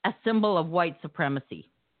a symbol of white supremacy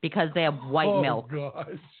because they have white milk. Oh,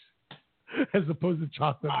 gosh. As opposed to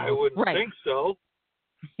chocolate I milk. wouldn't Right. think so.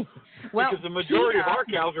 Well, Because the majority of PETA our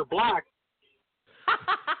cows are black.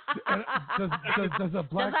 Does a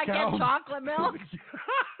black Does I cow... get chocolate milk?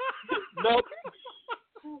 Nope.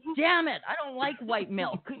 Damn it! I don't like white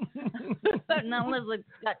milk. Unless it's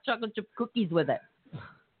got chocolate chip cookies with it.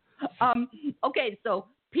 Okay, so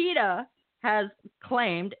PETA has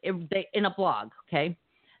claimed in a blog. Okay,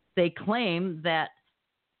 they claim that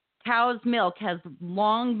cow's milk has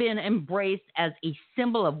long been embraced as a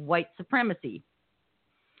symbol of white supremacy,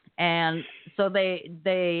 and so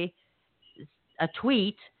they a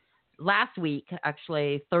tweet last week,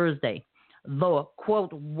 actually Thursday, the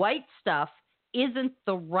quote white stuff isn't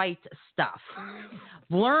the right stuff.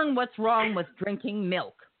 Learn what's wrong with drinking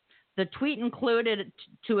milk. The tweet included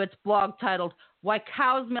to its blog titled "Why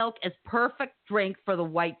Cow's Milk is Perfect Drink for the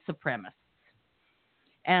White Supremacists."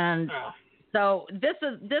 And so this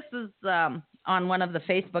is on one of the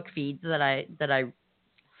Facebook feeds that I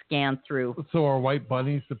scanned through. So are white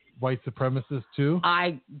bunnies the white supremacists too?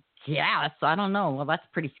 I guess. I don't know. Well, that's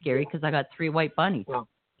pretty scary because I got 3 white bunnies. Well,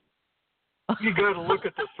 you got to look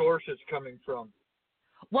at the source it's coming from.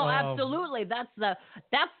 Well, absolutely. That's the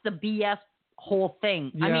BS whole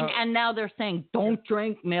thing. I mean, Yeah. and now they're saying don't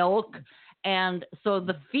drink milk, and so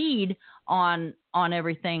the feed on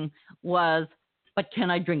everything was, but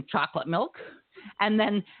can I drink chocolate milk? And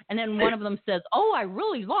then one of them says, "Oh, I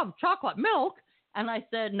really love chocolate milk," and I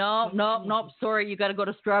said, "No, sorry, you got to go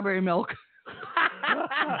to strawberry milk."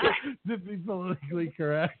 To be politically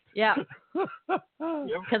correct. Yeah,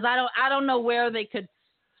 because I don't know where they could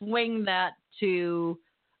swing that to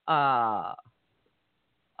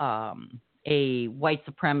a white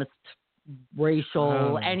supremacist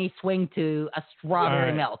racial, any swing to a strawberry All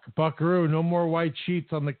right. milk. Buckaroo, no more white sheets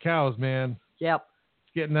on the cows, man. Yep.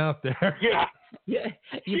 It's getting out there. Yeah. Yeah.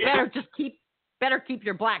 You better just keep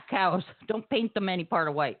your black cows. Don't paint them any part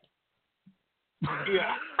of white.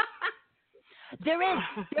 Yeah.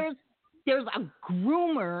 There's a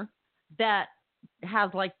groomer that has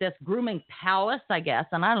like this grooming palace, I guess,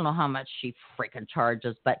 and I don't know how much she freaking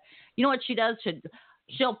charges, but you know what she does?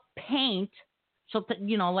 She'll paint.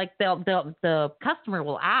 Like the customer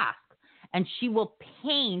will ask, and she will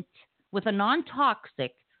paint with a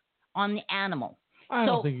non-toxic on the animal. I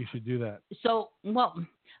don't think you should do that. So, well,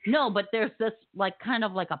 no, but there's this like kind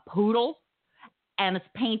of like a poodle, and it's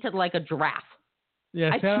painted like a giraffe.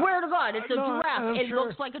 Yeah, I swear to God, it's a no, giraffe. It sure-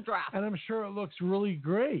 looks like a giraffe. And I'm sure it looks really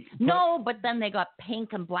great. No, but then they got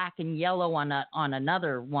pink and black and yellow on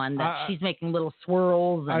another one that she's making little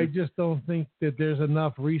swirls. And I just don't think that there's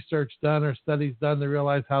enough research done or studies done to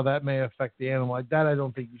realize how that may affect the animal. Like that, I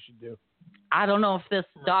don't think you should do. I don't know if this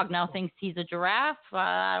dog now thinks he's a giraffe.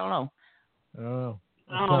 I don't know. I don't know.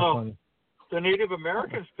 I That's don't not know. funny. The Native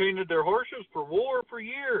Americans painted their horses for war for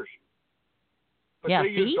years. But Yeah, they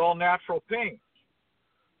see? used all natural paint.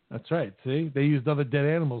 That's right. See, they used other dead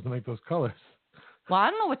animals to make those colors. Well, I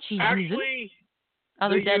don't know what she's using. Actually,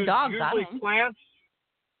 Other they dead use dogs. I usually don't know.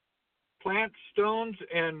 plants, stones,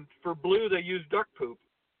 and for blue they use duck poop.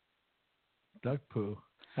 Duck poo.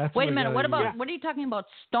 That's Wait a they minute. gotta What use. about? What are you talking about?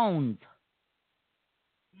 Stones.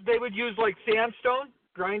 They would use like sandstone,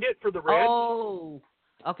 grind it for the red, Oh,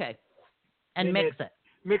 okay. And And mix it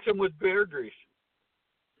mix them with bear grease.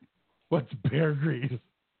 What's bear grease?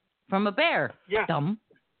 from a bear. Yeah. Dumb.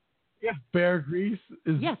 Bear grease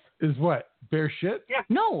is Yes. is what? Bear shit? Yeah.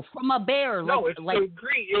 No, from a bear. No, like, it's like the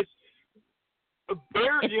grease. It's a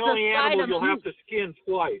bear's It's the only the side animal of you'll have meat. to skin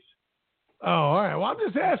twice. Oh, all right. Well, I'm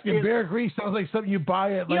just asking. Yeah. Bear grease sounds like something you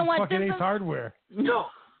buy at You know like what, fucking this Ace is- Hardware. No.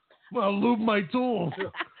 Well, lube my tools.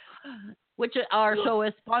 which our show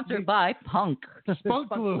is sponsored by Punk. Spunk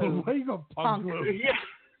lube. Why you go punk Punk. lube? Yeah.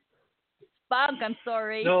 Spunk. I'm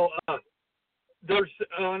sorry. No. There's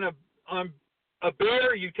on a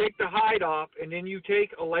bear. You take the hide off, and then you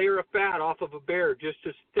take a layer of fat off of a bear, just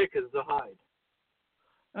as thick as the hide.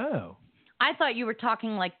 Oh. I thought you were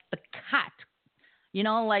talking like the cut. You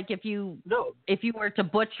know, like if you No. were to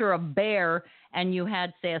butcher a bear and you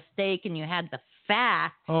had, say, a steak and you had the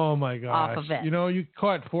fat. Oh my gosh. Off of it. You know, you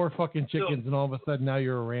caught 4 fucking chickens and all of a sudden now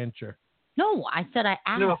you're a rancher. No, I said I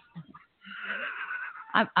asked. No.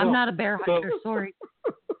 I'm No. not a bear So- hunter. Sorry.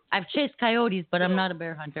 I've chased coyotes, but I'm not a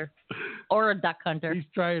bear hunter or a duck hunter. He's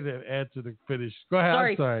trying to answer the finish. Go ahead.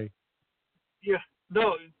 Sorry. I'm sorry. Yeah.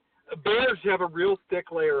 No. Bears have a real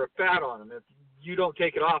thick layer of fat on them. If you don't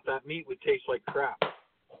take it off, that meat would taste like crap.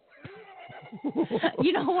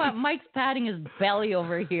 You know what? Mike's patting his belly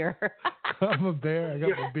over here. I'm a bear. I got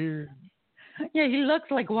my beard. Yeah, he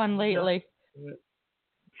looks like one lately.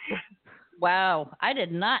 Wow, I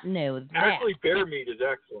did not know that. Actually, bear meat is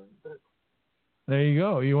excellent. There you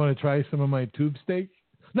go. You want to try some of my tube steak?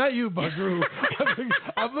 Not you, Buckaroo.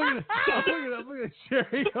 I'm looking at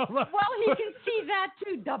Sherry. Well, he can see that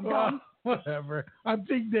too, dum dum. Whatever. I'm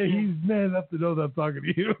thinking that he's man enough to know that I'm talking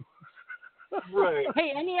to you. Right.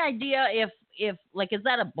 Hey, any idea if like is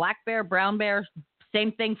that a black bear, brown bear,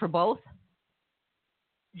 same thing for both?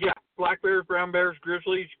 Yeah, black bears, brown bears,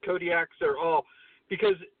 grizzlies, Kodiaks, they're all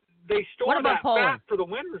because they store What about that polar? fat for the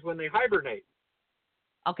winters when they hibernate.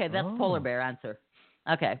 Okay, that's Oh. polar bear answer.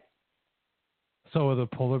 Okay. So are the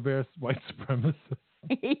polar bears white supremacists?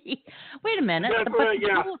 Wait a minute. That's But right, the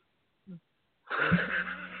yeah.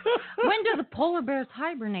 when do the polar bears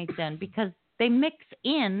hibernate then? Because they mix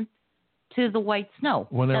in to the white snow.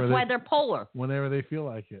 Whenever That's why they- they're polar. Whenever they feel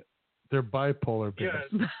like it. They're bipolar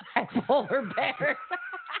bears. Polar bears.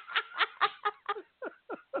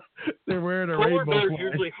 They're wearing a Polar rainbow bears flag.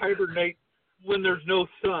 usually hibernate when there's no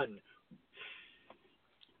sun.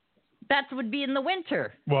 That would be in the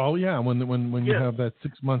winter. Well, yeah, when you Yes. have that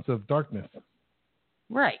 6 months of darkness.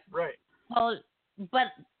 Right. Right. Well,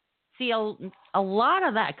 but see, a lot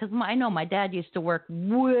of that, because I know my dad used to work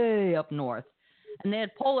way up north, and they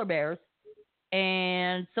had polar bears.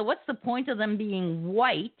 And so what's the point of them being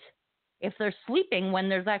white if they're sleeping when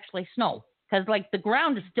there's actually snow? Because, like, the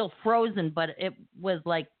ground is still frozen, but it was,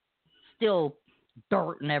 like, still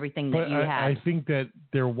dirt and everything that But you had. I think that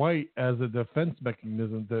they're white as a defense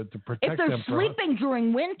mechanism to protect If they're them from sleeping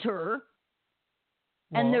during winter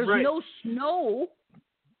and Well, there's right. no snow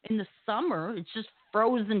in the summer, it's just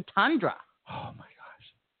frozen tundra. Oh my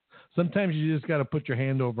gosh. Sometimes you just got to put your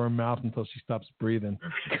hand over her mouth until she stops breathing.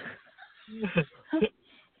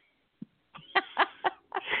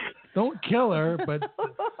 Don't kill her, but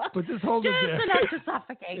just hold Just it there. enough to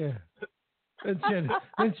suffocate. Yeah.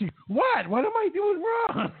 Then she, what? What am I doing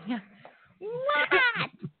wrong? What?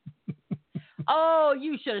 Oh,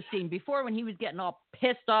 you should have seen before when he was getting all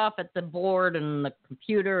pissed off at the board and the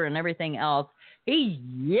computer and everything else. He's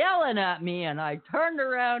yelling at me, and I turned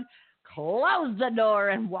around, closed the door,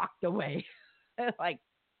 and walked away. Like,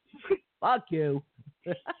 fuck you.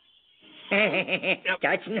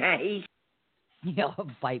 That's nice. He'll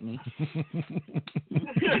bite me.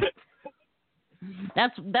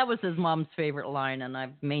 That was his mom's favorite line, and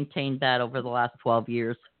I've maintained that over the last 12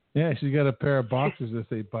 years. Yeah, she's got a pair of boxers that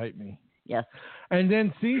say "bite me." Yes. And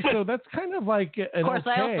then see, so that's kind of like an Of course,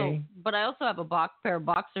 okay. I also have a pair of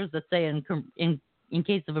boxers that say in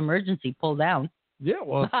case of emergency, pull down. Yeah,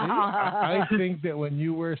 well, see, I think that when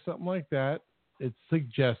you wear something like that, it's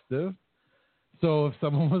suggestive. So if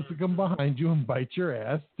someone was to come behind you and bite your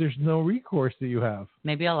ass, there's no recourse that you have.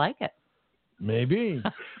 Maybe I like it. Maybe.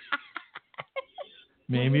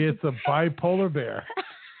 Maybe it's a bipolar bear.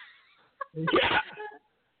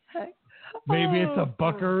 Maybe it's a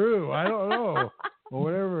buckaroo. I don't know. Or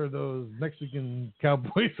whatever those Mexican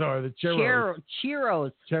cowboys are, the cheros.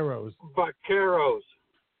 Cheeros. Cheros. Vaqueros.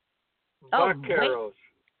 Oh, Vaqueros.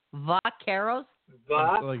 Vaqueros?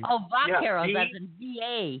 Like, Vaqueros. Yeah, That's in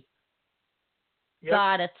VA. Yep.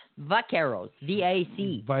 Got it. Vaqueros.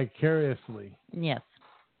 VAC. vicariously. Yes.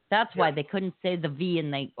 That's why Yeah. they couldn't say the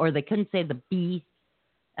V or they couldn't say the B,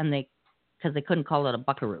 because they couldn't call it a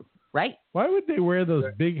buckaroo, right? Why would they wear those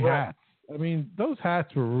big Right. hats? I mean, those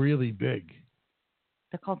hats were really big.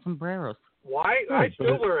 They're called sombreros. Why? Right, I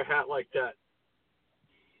still but- wear a hat like that.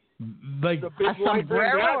 Like, The big A wide brimmed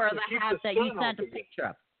sombrero hat or to the keep hat the that you sun sent a off of you. picture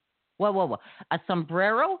of? Whoa. A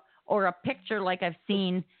sombrero or a picture like I've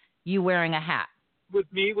seen you wearing a hat?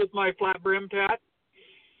 With me, with my flat brimmed hat.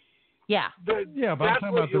 Yeah. yeah, but I'm That's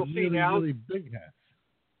talking what about the you'll see really, now. really big hats.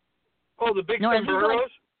 Oh, the big No, it's just like-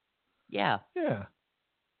 sombreros. Yeah. Yeah.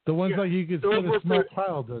 The ones Yeah, like you could those put were a small for-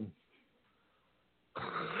 child in.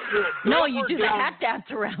 Yeah, No, those you were do the down- hat dance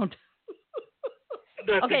around.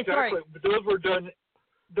 That's Okay, exactly. sorry. Those were done.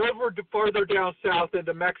 Those were farther down south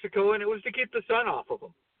into Mexico, and it was to keep the sun off of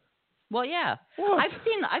them. Well, yeah. What?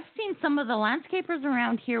 I've seen some of the landscapers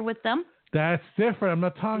around here with them. That's different. I'm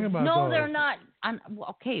not talking about No, those. they're not.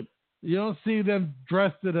 Okay. You don't see them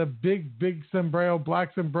dressed in a big sombrero,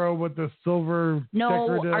 black sombrero with the silver No,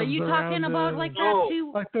 decoratives are you talking around about it. like No. that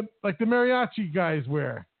too? like the mariachi guys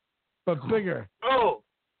wear, but bigger. Oh,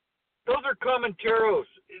 those are Comancheros.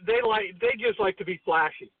 They just like to be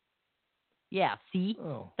flashy. Yeah. See,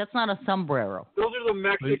 Oh. that's not a sombrero. Those are the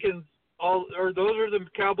Mexicans. Those are the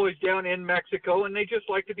cowboys down in Mexico, and they just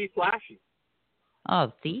like to be flashy.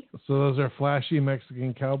 Oh, see. So those are flashy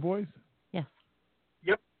Mexican cowboys? Yes.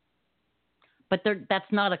 Yep. But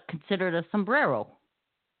that's not considered a sombrero.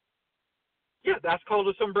 Yeah, that's called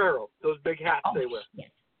a sombrero. Those big hats Oh, they wear.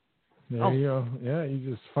 shit. There Oh. you go. Yeah, you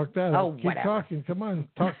just fucked that Oh, up. Keep whatever. talking. Come on.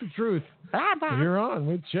 Talk the truth. Blah, blah. You're on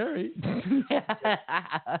with Cherry.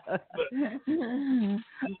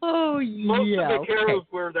 Oh, Most yeah. of the vaqueros Okay.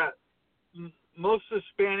 wear that. Most of the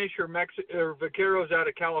Spanish or vaqueros out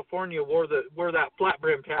of California wear that flat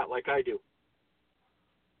brimmed hat like I do.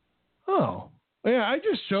 Oh. Yeah, I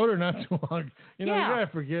just showed her not too long. You know, Yeah. you gotta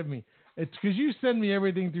forgive me. It's because you send me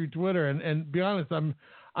everything through Twitter, and be honest, I'm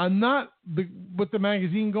not with the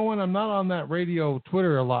magazine going. I'm not on that radio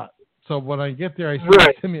Twitter a lot. So when I get there, I see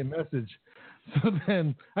Right. send me a message. So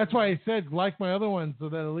then that's why I said like my other ones, so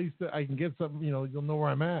that at least I can get something. You know, you'll know where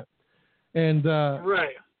I'm at. And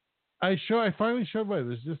Right. I finally showed my. It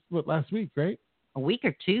was just last week, right? A week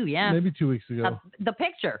or two, yeah. Maybe 2 weeks ago. The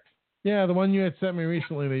picture. Yeah, the one you had sent me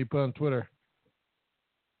recently that you put on Twitter.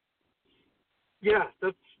 Yeah,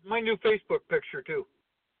 that's my new Facebook picture too.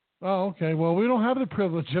 Oh, okay. Well, we don't have the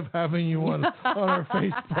privilege of having you on our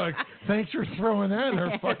Facebook. Thanks for throwing that in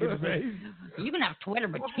our fucking face. You can have Twitter,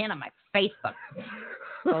 but you can't have my Facebook.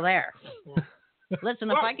 So there. Listen,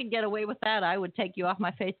 if I could get away with that, I would take you off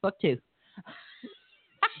my Facebook too.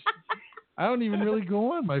 I don't even really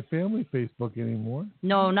go on my family Facebook anymore.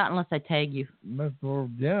 No, not unless I tag you.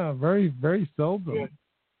 Yeah, very, very seldom. Yeah.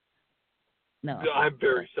 No. I'm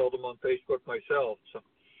very seldom on Facebook myself. So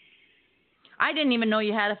I didn't even know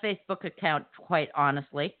you had a Facebook account, quite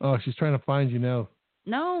honestly. Oh, she's trying to find you now.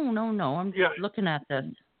 No. I'm just Yeah. looking at this.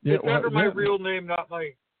 Yeah, it's under my real name, not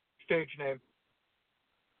my stage name.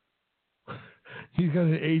 He's got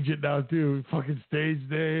an agent now too. Fucking stage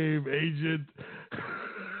name, agent.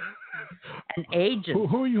 An agent.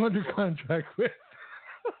 Who are you under contract with?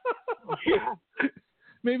 Yeah.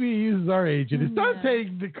 Maybe he uses our agent. It's not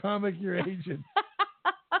saying the comic your agent.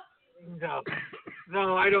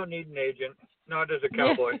 No, I don't need an agent. Not as a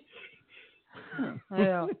cowboy.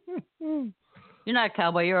 Yeah. You're not a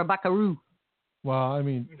cowboy. You're a buckaroo. Well, I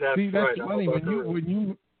mean, That's see, that's right, I'm a funny.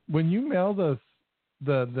 buckaroo. When you mailed us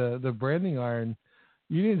the branding iron,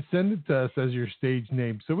 you didn't send it to us as your stage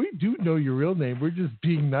name, so we do know your real name. We're just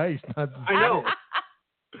being nice, not. I know.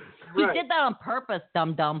 He Right. did that on purpose,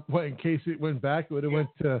 dum dum. What, in case it went back, it would have went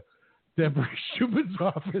to Deborah Schubin's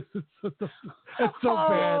office. That's so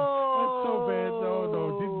bad. That's so bad.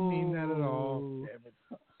 No, didn't mean that at all. Damn it.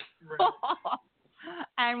 Right.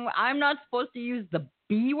 And I'm not supposed to use the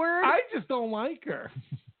B word. I just don't like her.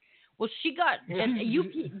 Well, she got and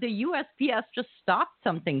the USPS just stopped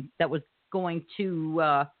something that was going to.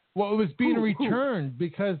 Well, it was being Who? returned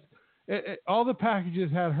because all the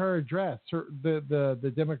packages had her address.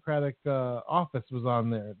 The Democratic office was on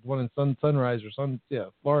there. The one in Sunrise or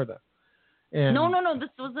Florida. And No. This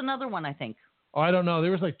was another one, I think. Oh, I don't know.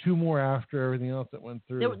 There was like two more after everything else that went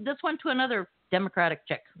through. This went to another Democratic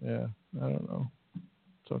chick. Yeah, I don't know.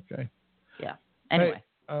 It's okay. Yeah. Anyway.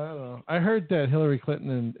 Hey, I don't know. I heard that Hillary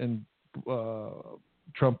Clinton and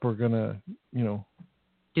Trump were gonna,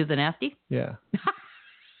 Do the nasty? yeah.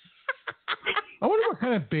 I wonder what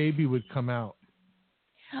kind of baby would come out.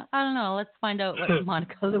 I don't know. Let's find out what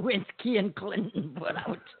Monica Lewinsky and Clinton put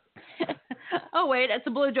out. Oh, wait, it's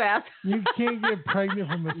a blue dress. You can't get pregnant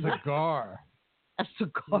from a cigar. A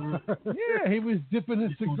cigar. Yeah, he was dipping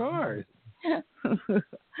in cigars. Yeah.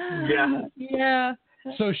 Yeah.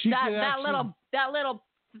 So she could that actually, little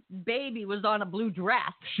baby was on a blue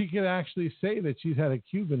dress. she could actually say that she's had a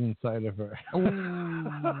Cuban inside of her. Ooh.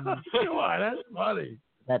 Come on, that's funny.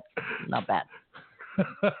 That's not bad.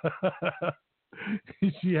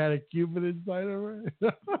 She had a Cuban inside of her.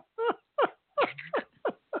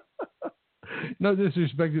 No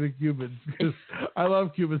disrespect to the Cubans, because I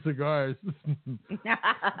love Cuban cigars. Mm-hmm.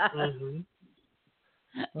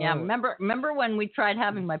 Yeah, remember when we tried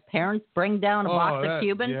having my parents bring down a box of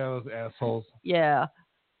Cubans? Yeah, those assholes. Yeah.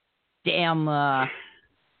 Damn,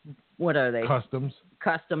 what are they? Customs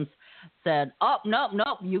said, oh,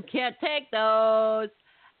 nope, you can't take those.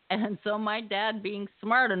 And so my dad, being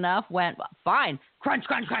smart enough, went, fine, crunch,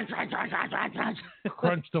 crunch, crunch, crunch, crunch, crunch, crunch, crunch.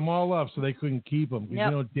 Crunched them all up so they couldn't keep them. Yep.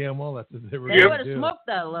 You know damn well that's what they were They going would to have do. smoked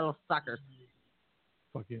the little suckers.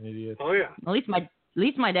 Fucking idiots. Oh yeah. At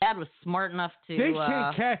least my dad was smart enough to. They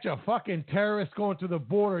can't catch a fucking terrorist going to the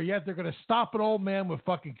border, yet they're going to stop an old man with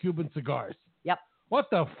fucking Cuban cigars. Yep. What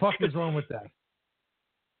the fuck is wrong with that?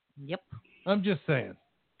 Yep. I'm just saying.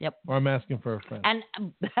 Yep. Or I'm asking for a friend. And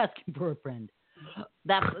I'm asking for a friend.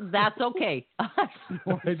 That's okay. I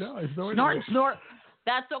know. I Snort.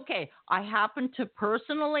 That's okay. I happen to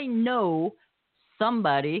personally know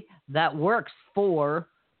somebody that works for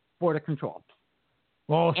Border Control.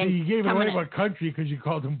 Well, see, And you gave it away coming about country because you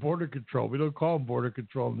called them Border Control. We don't call them Border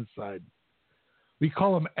Control on this side. We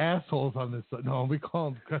call them assholes on this side. No, we call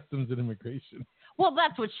them Customs and Immigration. Well,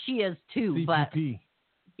 that's what she is too. CBP. But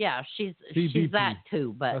yeah, she's CBP. that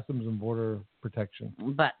too. But Customs and Border Protection.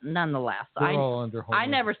 But nonetheless, They're all under I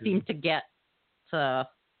never Homeland seem to get. I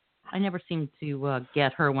never seem to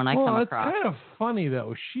get her when I come across. It's kind of funny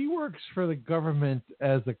though. She works for the government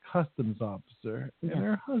as a customs officer, and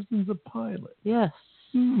her husband's a pilot. Yes.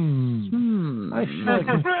 I smell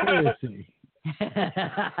conspiracy.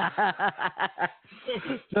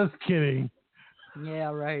 Just kidding. Yeah,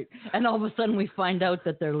 right. And all of a sudden we find out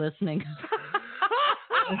that they're listening.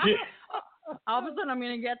 All of a sudden I'm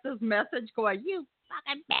going to get this message going, you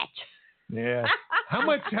fucking bitch. Yeah. How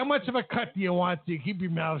much of a cut do you want so you keep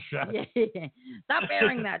your mouth shut? Stop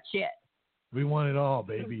airing that shit. We want it all,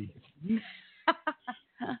 baby.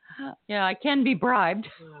 Yeah, I can be bribed.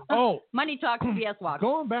 Oh. Money talks, BS walks.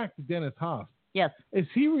 Going back to Dennis Hoff. Yes. Is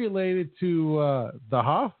he related to the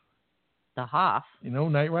Hoff? The Hoff? You know,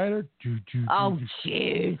 Knight Rider? Oh,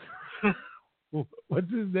 jeez. What's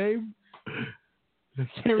his name? I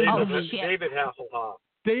can't remember. David Hasselhoff.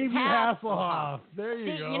 David Hasselhoff. There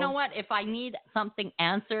you go. You know what? If I need something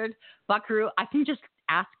answered, Buckaroo, I can just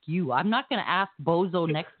ask you. I'm not going to ask Bozo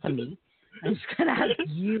next to me. I'm just going to ask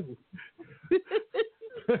you.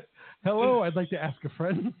 Hello, I'd like to ask a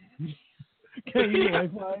friend. Can you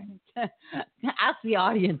Wi-Fi? Ask the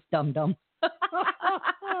audience, dum-dum.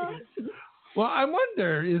 Well, I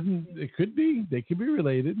wonder, it could be, they could be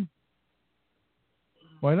related.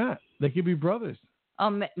 Why not? They could be brothers.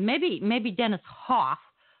 Maybe Dennis Hoff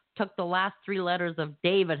took the last three letters of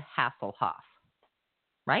David Hasselhoff,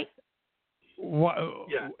 right? What,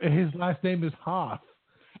 yeah. His last name is Hoff.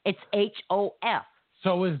 It's H-O-F.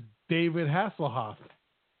 So is David Hasselhoff.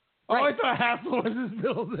 Right. Oh, I thought Hassel was his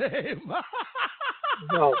middle name.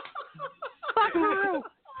 No. Buckaroo,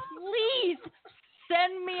 please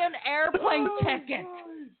send me an airplane ticket.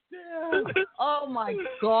 Oh, my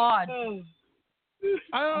God.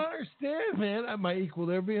 I don't understand, man. My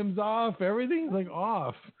equilibrium's off. Everything's like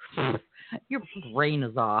off. Your brain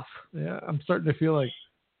is off. Yeah, I'm starting to feel like,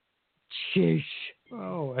 shish.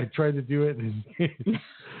 Oh, I tried to do it.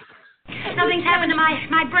 Something's happened to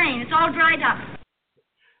my brain. It's all dried up.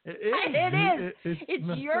 It is.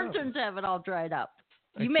 It's your up. turn to have it all dried up.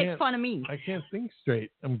 You make fun of me. I can't think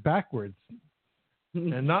straight. I'm backwards.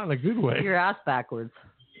 And not in a good way. Your ass backwards.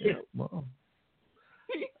 Yeah, well,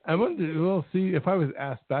 I wonder, we'll see if I was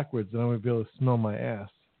ass backwards, then I would be able to smell my ass.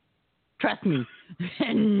 Trust me.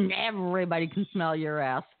 And everybody can smell your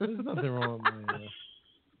ass. There's nothing wrong with my ass.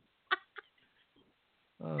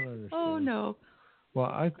 I don't understand. Oh, no. Well,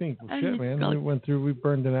 I think, shit, man, we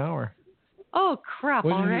burned an hour. Oh, crap,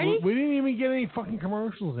 already? We didn't even get any fucking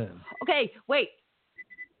commercials in. Okay, wait.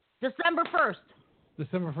 December 1st.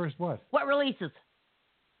 December 1st what? What releases?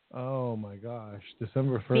 Oh, my gosh.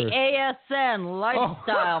 December 1st. The ASN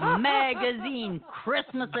Lifestyle Magazine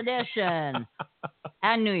Christmas Edition.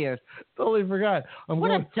 And New Year's. Totally forgot. A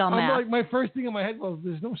dumbass. I'm like, my first thing in my head was,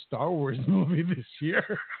 there's no Star Wars movie this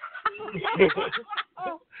year. That's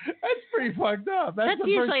pretty fucked up. That's the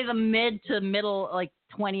usually the mid to middle, like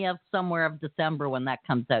 20th somewhere of December when that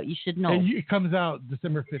comes out. You should know. And it comes out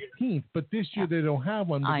December 15th, but this year they don't have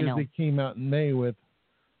one because they came out in May with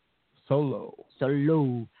Solo.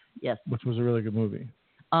 Yes. Which was a really good movie.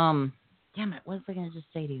 Damn it. What was I going to just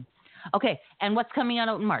say to you? Okay. And what's coming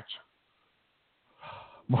out in March?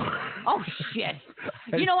 Oh, shit.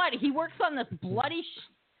 You know what? He works on this bloody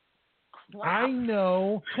crap. I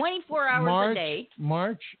know. 24 hours a day.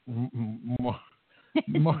 March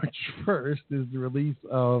 1st is the release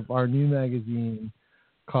of our new magazine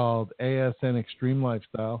called ASN Extreme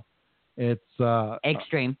Lifestyle. It's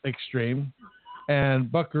Extreme. And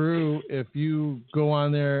Buckaroo, if you go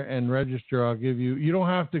on there and register, I'll give you. You don't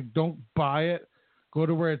have to. Don't buy it. Go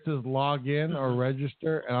to where it says log in or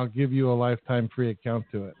register, and I'll give you a lifetime free account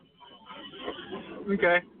to it.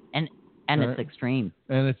 Okay. And it's extreme.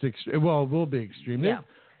 And it's well, it will be extreme. Yeah.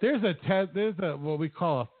 There's a what we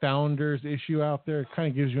call a founders issue out there. It kind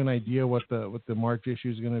of gives you an idea what the March issue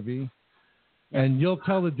is going to be, and you'll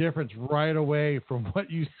tell the difference right away from what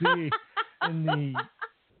you see in the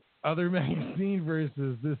other magazine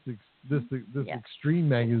versus this extreme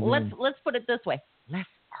magazine. Let's put it this way: less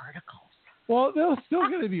articles. Well, there's still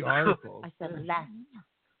going to be articles. I said less.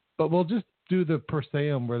 But we'll just do the per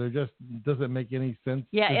se where there just doesn't make any sense.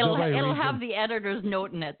 Yeah, it'll have the editor's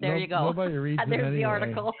note in it. There you go. Nobody reads it There's anyway. the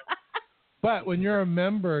article. But when you're a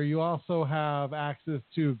member, you also have access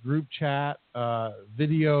to group chat,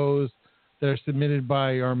 videos that are submitted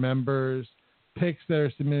by our members, pics that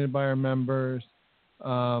are submitted by our members,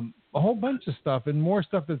 a whole bunch of stuff, and more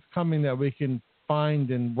stuff that's coming that we can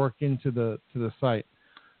find and work into the site.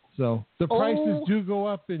 So the prices do go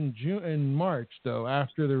up in March, though,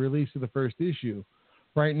 after the release of the first issue.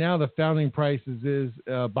 Right now, the founding prices is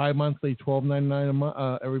bi-monthly $12.99 a month,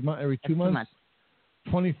 every 2 months,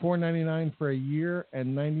 $24.99 for a year,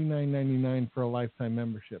 and $99.99 for a lifetime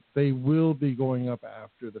membership. They will be going up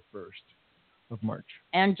after the 1st of March.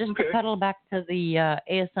 And just to pedal back to the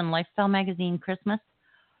ASN Lifestyle Magazine Christmas,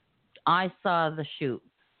 I saw the shoot.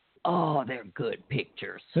 Oh, they're good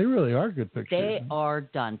pictures. They really are good pictures. They are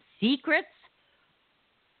done. Secrets,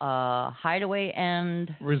 Hideaway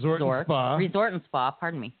and Resort and Spa,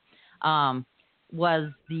 pardon me,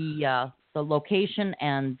 was the location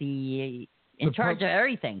and the in charge of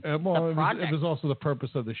everything. Well, it was also the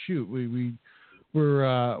purpose of the shoot. We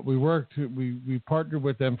partnered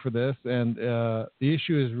with them for this, and the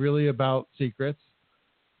issue is really about secrets.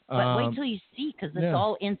 But wait till you see, because it's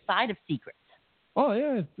all inside of Secrets. Oh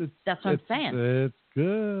yeah, that's what I'm saying. It's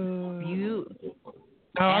good.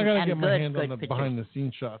 I gotta get my hand on the behind the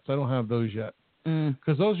scenes shots. I don't have those yet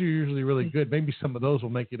because those are usually really good. Maybe some of those will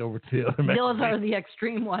make it over to the other. Those are the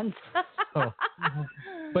extreme ones.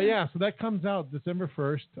 But yeah, so that comes out December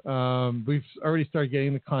 1st. We've already started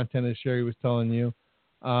getting the content, as Sherry was telling you.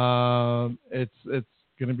 It's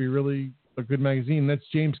going to be really a good magazine. That's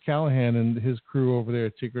James Callahan and his crew over there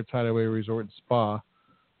at Secrets Hideaway Resort and Spa.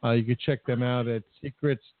 You can check them out at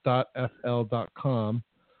secrets.fl.com.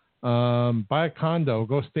 Buy a condo.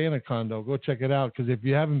 Go stay in a condo. Go check it out, because if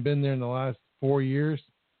you haven't been there in the last 4 years,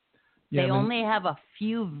 they only have a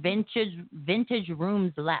few vintage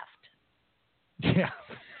rooms left. Yeah.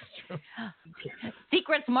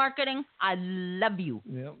 Secrets Marketing, I love you.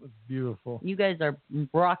 Yeah, it's beautiful. You guys are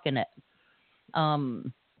rocking it.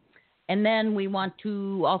 And then we want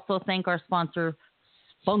to also thank our sponsor,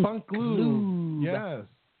 Spunk Glue. Yes.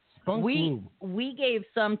 Spunk Glue. We gave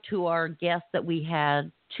some to our guest that we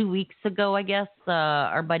had 2 weeks ago, I guess,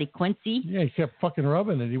 our buddy Quincy. Yeah, he kept fucking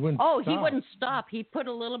rubbing it. He wouldn't stop. He wouldn't stop. He put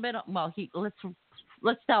a little bit,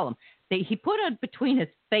 let's tell him. He put it between his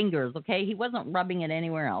fingers, okay? He wasn't rubbing it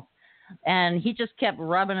anywhere else. And he just kept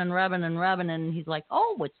rubbing and rubbing and rubbing, and he's like,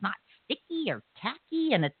 oh, it's not sticky or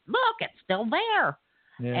tacky, and it's still there.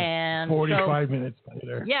 Yeah, and 45 minutes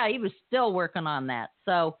later. Yeah, he was still working on that.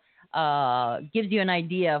 So gives you an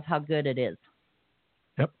idea of how good it is.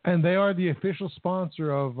 Yep, and they are the official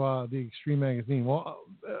sponsor of the Extreme Magazine. Well,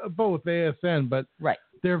 both ASN, but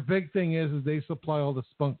their big thing is they supply all the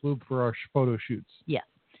Spunk Lube for our photo shoots. Yeah.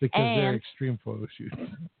 Because they're extreme photo shoots.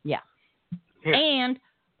 Yeah. And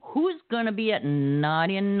who's going to be at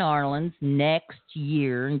Naughty in Narlands next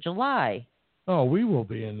year in July? Oh, we will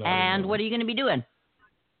be in Naughty. And what are you going to be doing?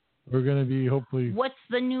 We're going to be hopefully... What's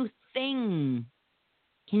the new thing?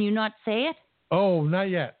 Can you not say it? Oh, not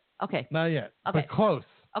yet. Okay. Not yet. Okay. But close.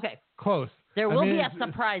 Okay. Close. There will be a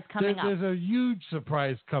surprise coming up. There's a huge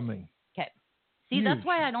surprise coming. Okay. See, huge. That's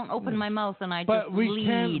why I don't open my mouth and I just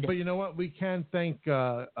lead. But you know what? We can thank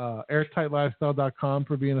AirtightLifestyle.com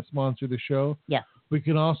for being a sponsor of the show. Yes. We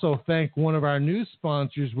can also thank one of our new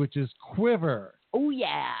sponsors, which is Quiver. Oh,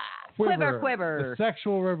 yeah. Quiver. The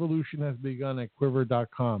sexual revolution has begun at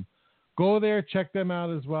quiver.com. Go there, check them out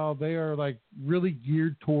as well. They are like really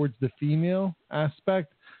geared towards the female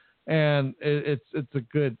aspect, and it's a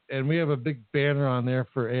good. And we have a big banner on there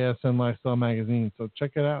for ASN Lifestyle Magazine, so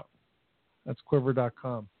check it out. That's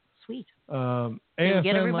quiver.com. Sweet.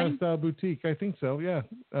 ASN Lifestyle Boutique. I think so. Yeah.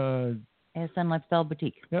 ASN Lifestyle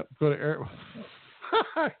Boutique. Yep. Go to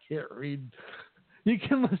I can't read. You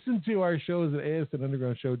can listen to our shows at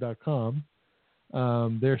asnundergroundshow.com.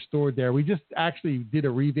 They're stored there. We just actually did a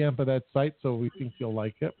revamp of that site, so we think you'll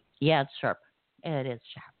like it. Yeah, it's sharp. It is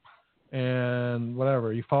sharp. And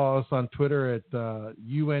whatever. You follow us on Twitter at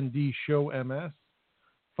UNDShowMS.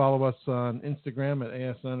 Follow us on Instagram at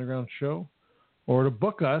ASN Underground Show. Or to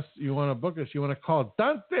book us, you want to call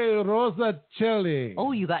Dante Rosacelli.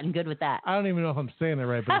 Oh, you gotten good with that. I don't even know if I'm saying it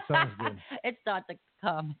right, but it sounds good. It's not the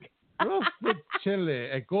comic.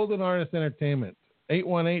 Rosacelli at Golden Artist Entertainment.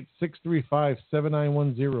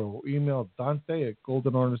 818-635-7910. Email Dante at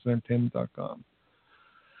goldenartistentertainment.com.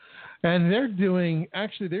 And they're doing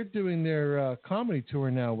their comedy tour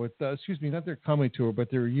now with, not their comedy tour, but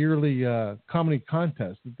their yearly comedy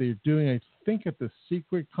contest that they're doing, I think, at the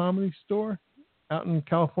Secret Comedy Store out in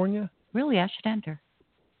California. Really? I should enter.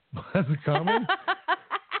 As a comedy?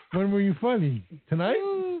 When were you funny? Tonight?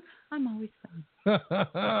 I'm always funny.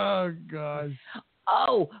 Oh, God.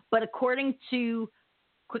 Oh, but according to,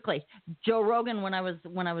 quickly, Joe Rogan, when I was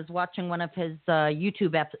watching one of his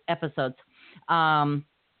YouTube episodes, and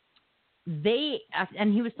he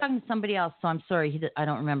was talking to somebody else, so I'm sorry, I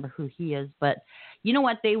don't remember who he is, but you know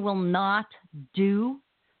what they will not do?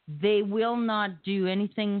 They will not do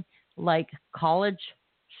anything like college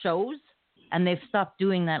shows, and they've stopped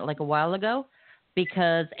doing that like a while ago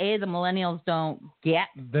because A, the millennials don't get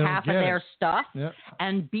half of their stuff, yep.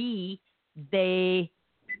 And B, they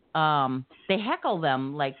heckle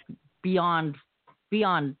them like beyond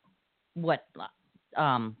what.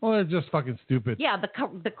 Well, they're just fucking stupid. Yeah,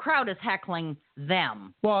 the crowd is heckling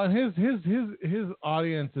them. Well, and his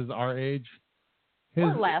audience is our age.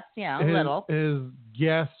 Or less, yeah, a little.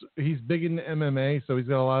 He's big into MMA, so he's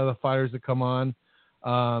got a lot of the fighters that come on.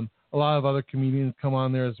 A lot of other comedians come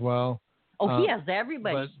on there as well. Oh, he has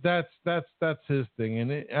everybody. But that's his thing.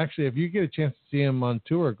 And actually, if you get a chance to see him on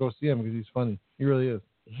tour, go see him because he's funny. He really is.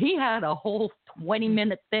 He had a whole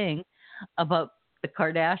 20-minute thing about the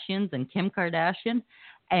Kardashians and Kim Kardashian,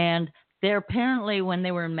 and they're apparently, when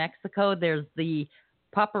they were in Mexico, there's the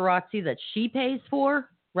paparazzi that she pays for,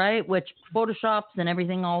 right, which photoshops and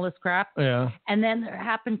everything, all this crap. Yeah. And then there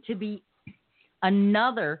happened to be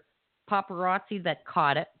another paparazzi that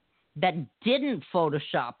caught it that didn't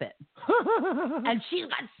Photoshop it, and she's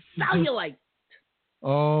got cellulite.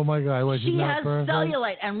 Oh my God! She has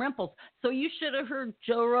cellulite and rimples. So you should have heard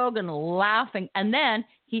Joe Rogan laughing, and then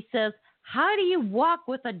he says, "How do you walk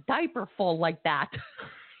with a diaper full like that?"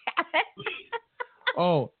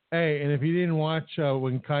 Oh, hey, and if you didn't watch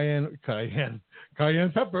when Cayenne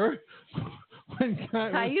Pepper,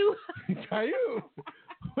 Caillou,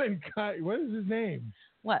 what is his name?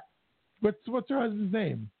 What? What's her husband's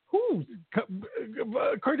name? Who?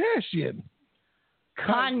 Kardashian.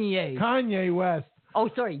 Kanye West. Oh,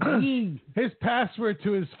 sorry. His password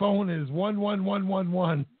to his phone is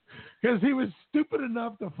 11111 because he was stupid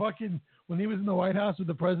enough to fucking, when he was in the White House with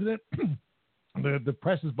the president, the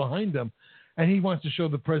press is behind him, and he wants to show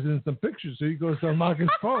the president some pictures, so he goes to unlock his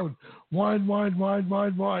phone.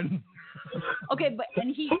 11111. Okay, but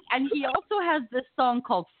and he also has this song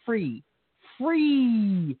called Free.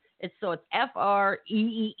 It's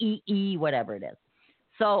F-R-E-E-E, whatever it is.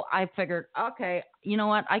 So I figured, okay, you know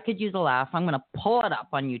what? I could use a laugh. I'm going to pull it up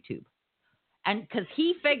on YouTube. And because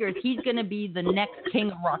he figures he's going to be the next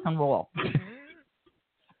king of rock and roll.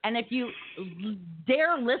 And if you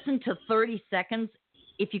dare listen to 30 seconds,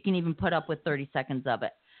 if you can even put up with 30 seconds of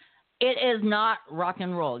it, it is not rock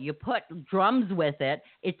and roll. You put drums with it,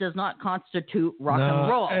 it does not constitute rock and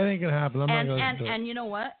roll. It ain't going to happen. And you know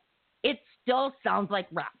what? It still sounds like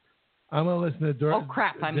rap. I'm going to listen to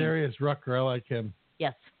Darius Rucker. I like him.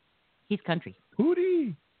 Yes. He's country.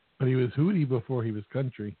 Hootie. But he was Hootie before he was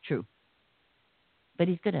country. True. But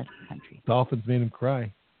he's good at country. Dolphins made him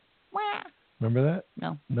cry. Wah. Remember that?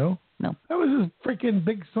 No. No? No. That was his freaking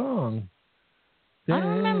big song. I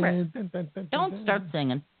don't remember. Don't start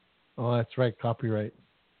singing. Oh, that's right. Copyright.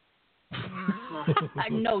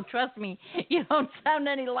 No, trust me. You don't sound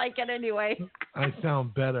any like it anyway. I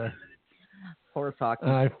sound better. Horse hockey.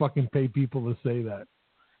 I fucking pay people to say that.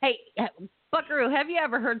 Hey, Buckaroo, have you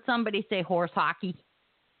ever heard somebody say horse hockey?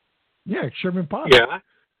 Yeah, Sherman Potter. Yeah.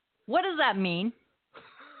 What does that mean?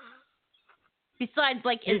 Besides,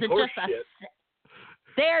 like, is it just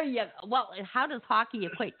There you go. Well, how does hockey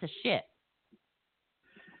equate to shit?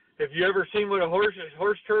 Have you ever seen what a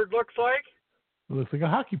horse turd looks like? It looks like a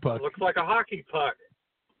hockey puck. It looks like a hockey puck.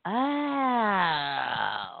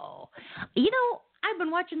 Oh. You know, I've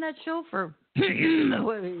been watching that show for years.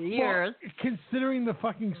 Well, considering the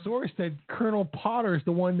fucking source that Colonel Potter's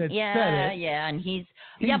the one that said it. Yeah, and he's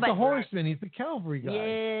the horseman. He's the cavalry guy.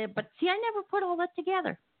 Yeah, but see, I never put all that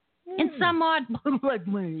together. In some odd like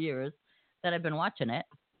years that I've been watching it.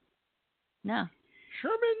 No.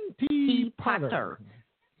 Sherman T. Potter.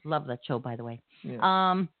 Love that show, by the way.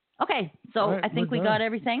 Yeah. Okay, so right, I think we got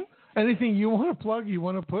everything. Anything you want to plug, you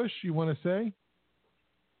want to push, you want to say?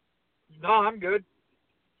 No, I'm good.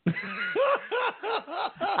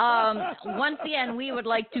 Once again, we would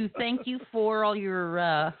like to thank you for all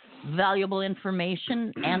your valuable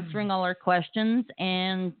information, answering all our questions,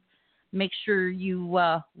 and make sure you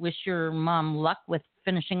wish your mom luck with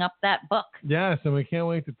finishing up that book. Yes, and we can't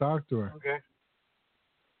wait to talk to her. Okay.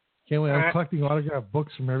 Can't wait. I'm collecting autographed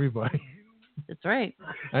books from everybody. That's right.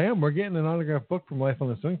 I am. We're getting an autographed book from Life on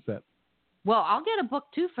the Swing Set. Well, I'll get a book,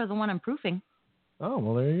 too, for the one I'm proofing. Oh,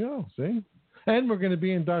 well, there you go. See? And we're going to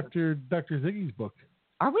be in Dr. Ziggy's book.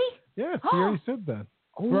 Are we? Yes, he already said that.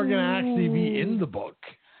 We're going to actually be in the book.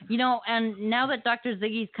 You know, and now that Dr.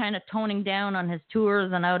 Ziggy's kind of toning down on his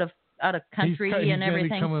tours and out of country and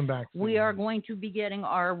everything, be coming back soon. We are going to be getting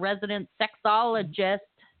our resident sexologist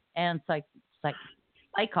and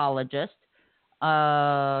psychologist,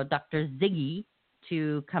 Dr. Ziggy,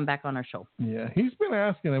 to come back on our show. Yeah, he's been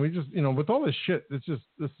asking, and we just, with all this shit, it's just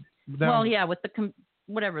this. Well, yeah, with the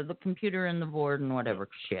the computer and the board and whatever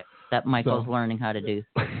shit that Michael's learning how to do.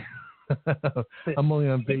 I'm only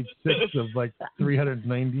on page 6 of like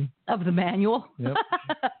 390 of the manual. Yep.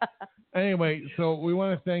 Anyway, so we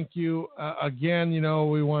want to thank you again.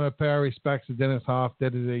 We want to pay our respects to Dennis Hoff,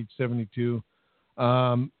 dead at age 72.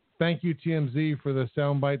 Thank you, TMZ, for the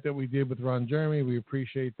soundbite that we did with Ron Jeremy. We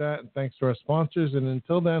appreciate that. And thanks to our sponsors. And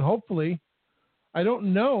until then, hopefully, I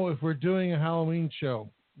don't know if we're doing a Halloween show.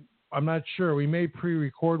 I'm not sure. We may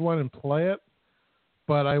pre-record one and play it,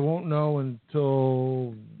 but I won't know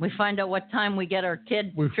until we find out what time we get our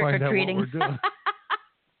kid trick-or-treating. What we're doing.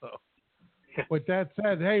 So, with that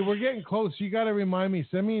said, hey, we're getting close. You got to remind me.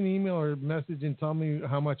 Send me an email or message and tell me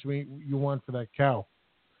how much you want for that cow.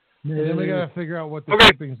 And then we got to figure out what the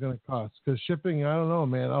shipping is going to cost. Because shipping, I don't know,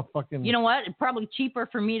 man. I'll fucking... You know what? It's probably cheaper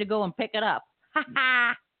for me to go and pick it up.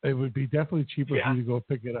 It would be definitely cheaper for you to go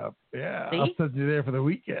pick it up. Yeah. See? I'll send you there for the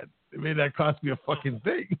weekend. It may not cost me a fucking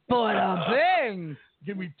thing. But a thing!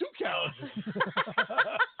 Give me 2 cows.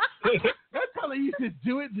 That's how they used to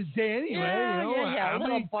do it in the day anyway. Yeah.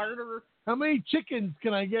 How many chickens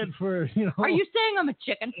can I get for, Are you saying I'm a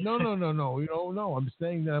chicken? No. No. I'm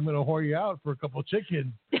saying that I'm going to whore you out for a couple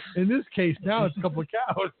chickens. In this case, now it's a couple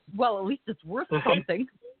cows. Well, at least it's worth something.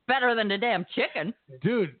 Better than a damn chicken.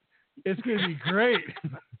 Dude, it's going to be great.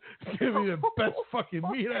 It's going to be the best fucking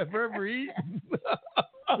meat I've ever eaten.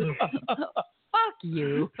 Fuck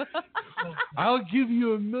you. I'll give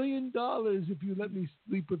you $1 million if you let me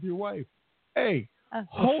sleep with your wife. Hey,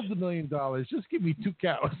 hold the $1 million. Just give me 2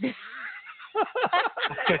 cows.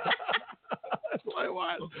 That's what I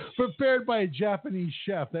want. Prepared by a Japanese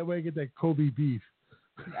chef. That way I get that Kobe beef.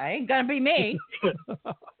 That ain't gonna be me.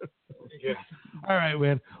 Yeah. All right,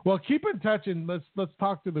 man. Well, keep in touch and let's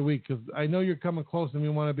talk through the week because I know you're coming close and we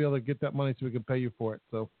want to be able to get that money so we can pay you for it.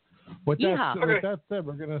 So, with that said,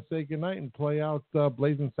 we're gonna say goodnight and play out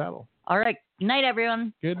Blazing Saddle. All right. Good night,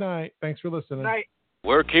 everyone. Good night. Thanks for listening. Night.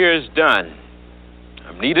 Work here is done.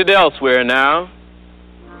 I'm needed elsewhere now.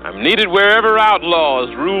 I'm needed wherever outlaws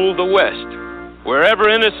rule the West, wherever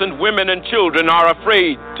innocent women and children are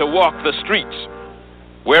afraid to walk the streets,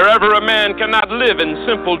 wherever a man cannot live in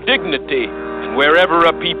simple dignity, and wherever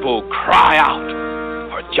a people cry out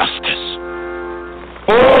for justice.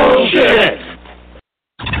 Bullshit!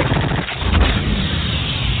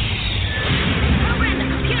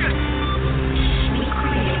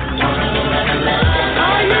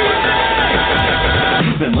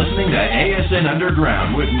 You've been listening to ASN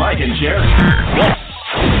Underground with Mike and Jerry.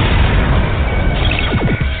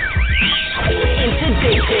 It's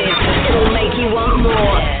addictive. It'll make you want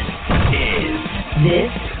more.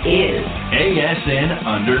 This is ASN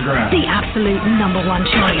Underground. the absolute #1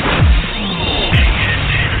 choice.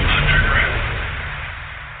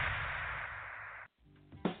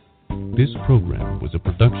 This program was a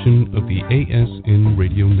production of the ASN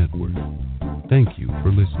Radio Network. Thank you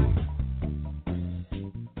for listening.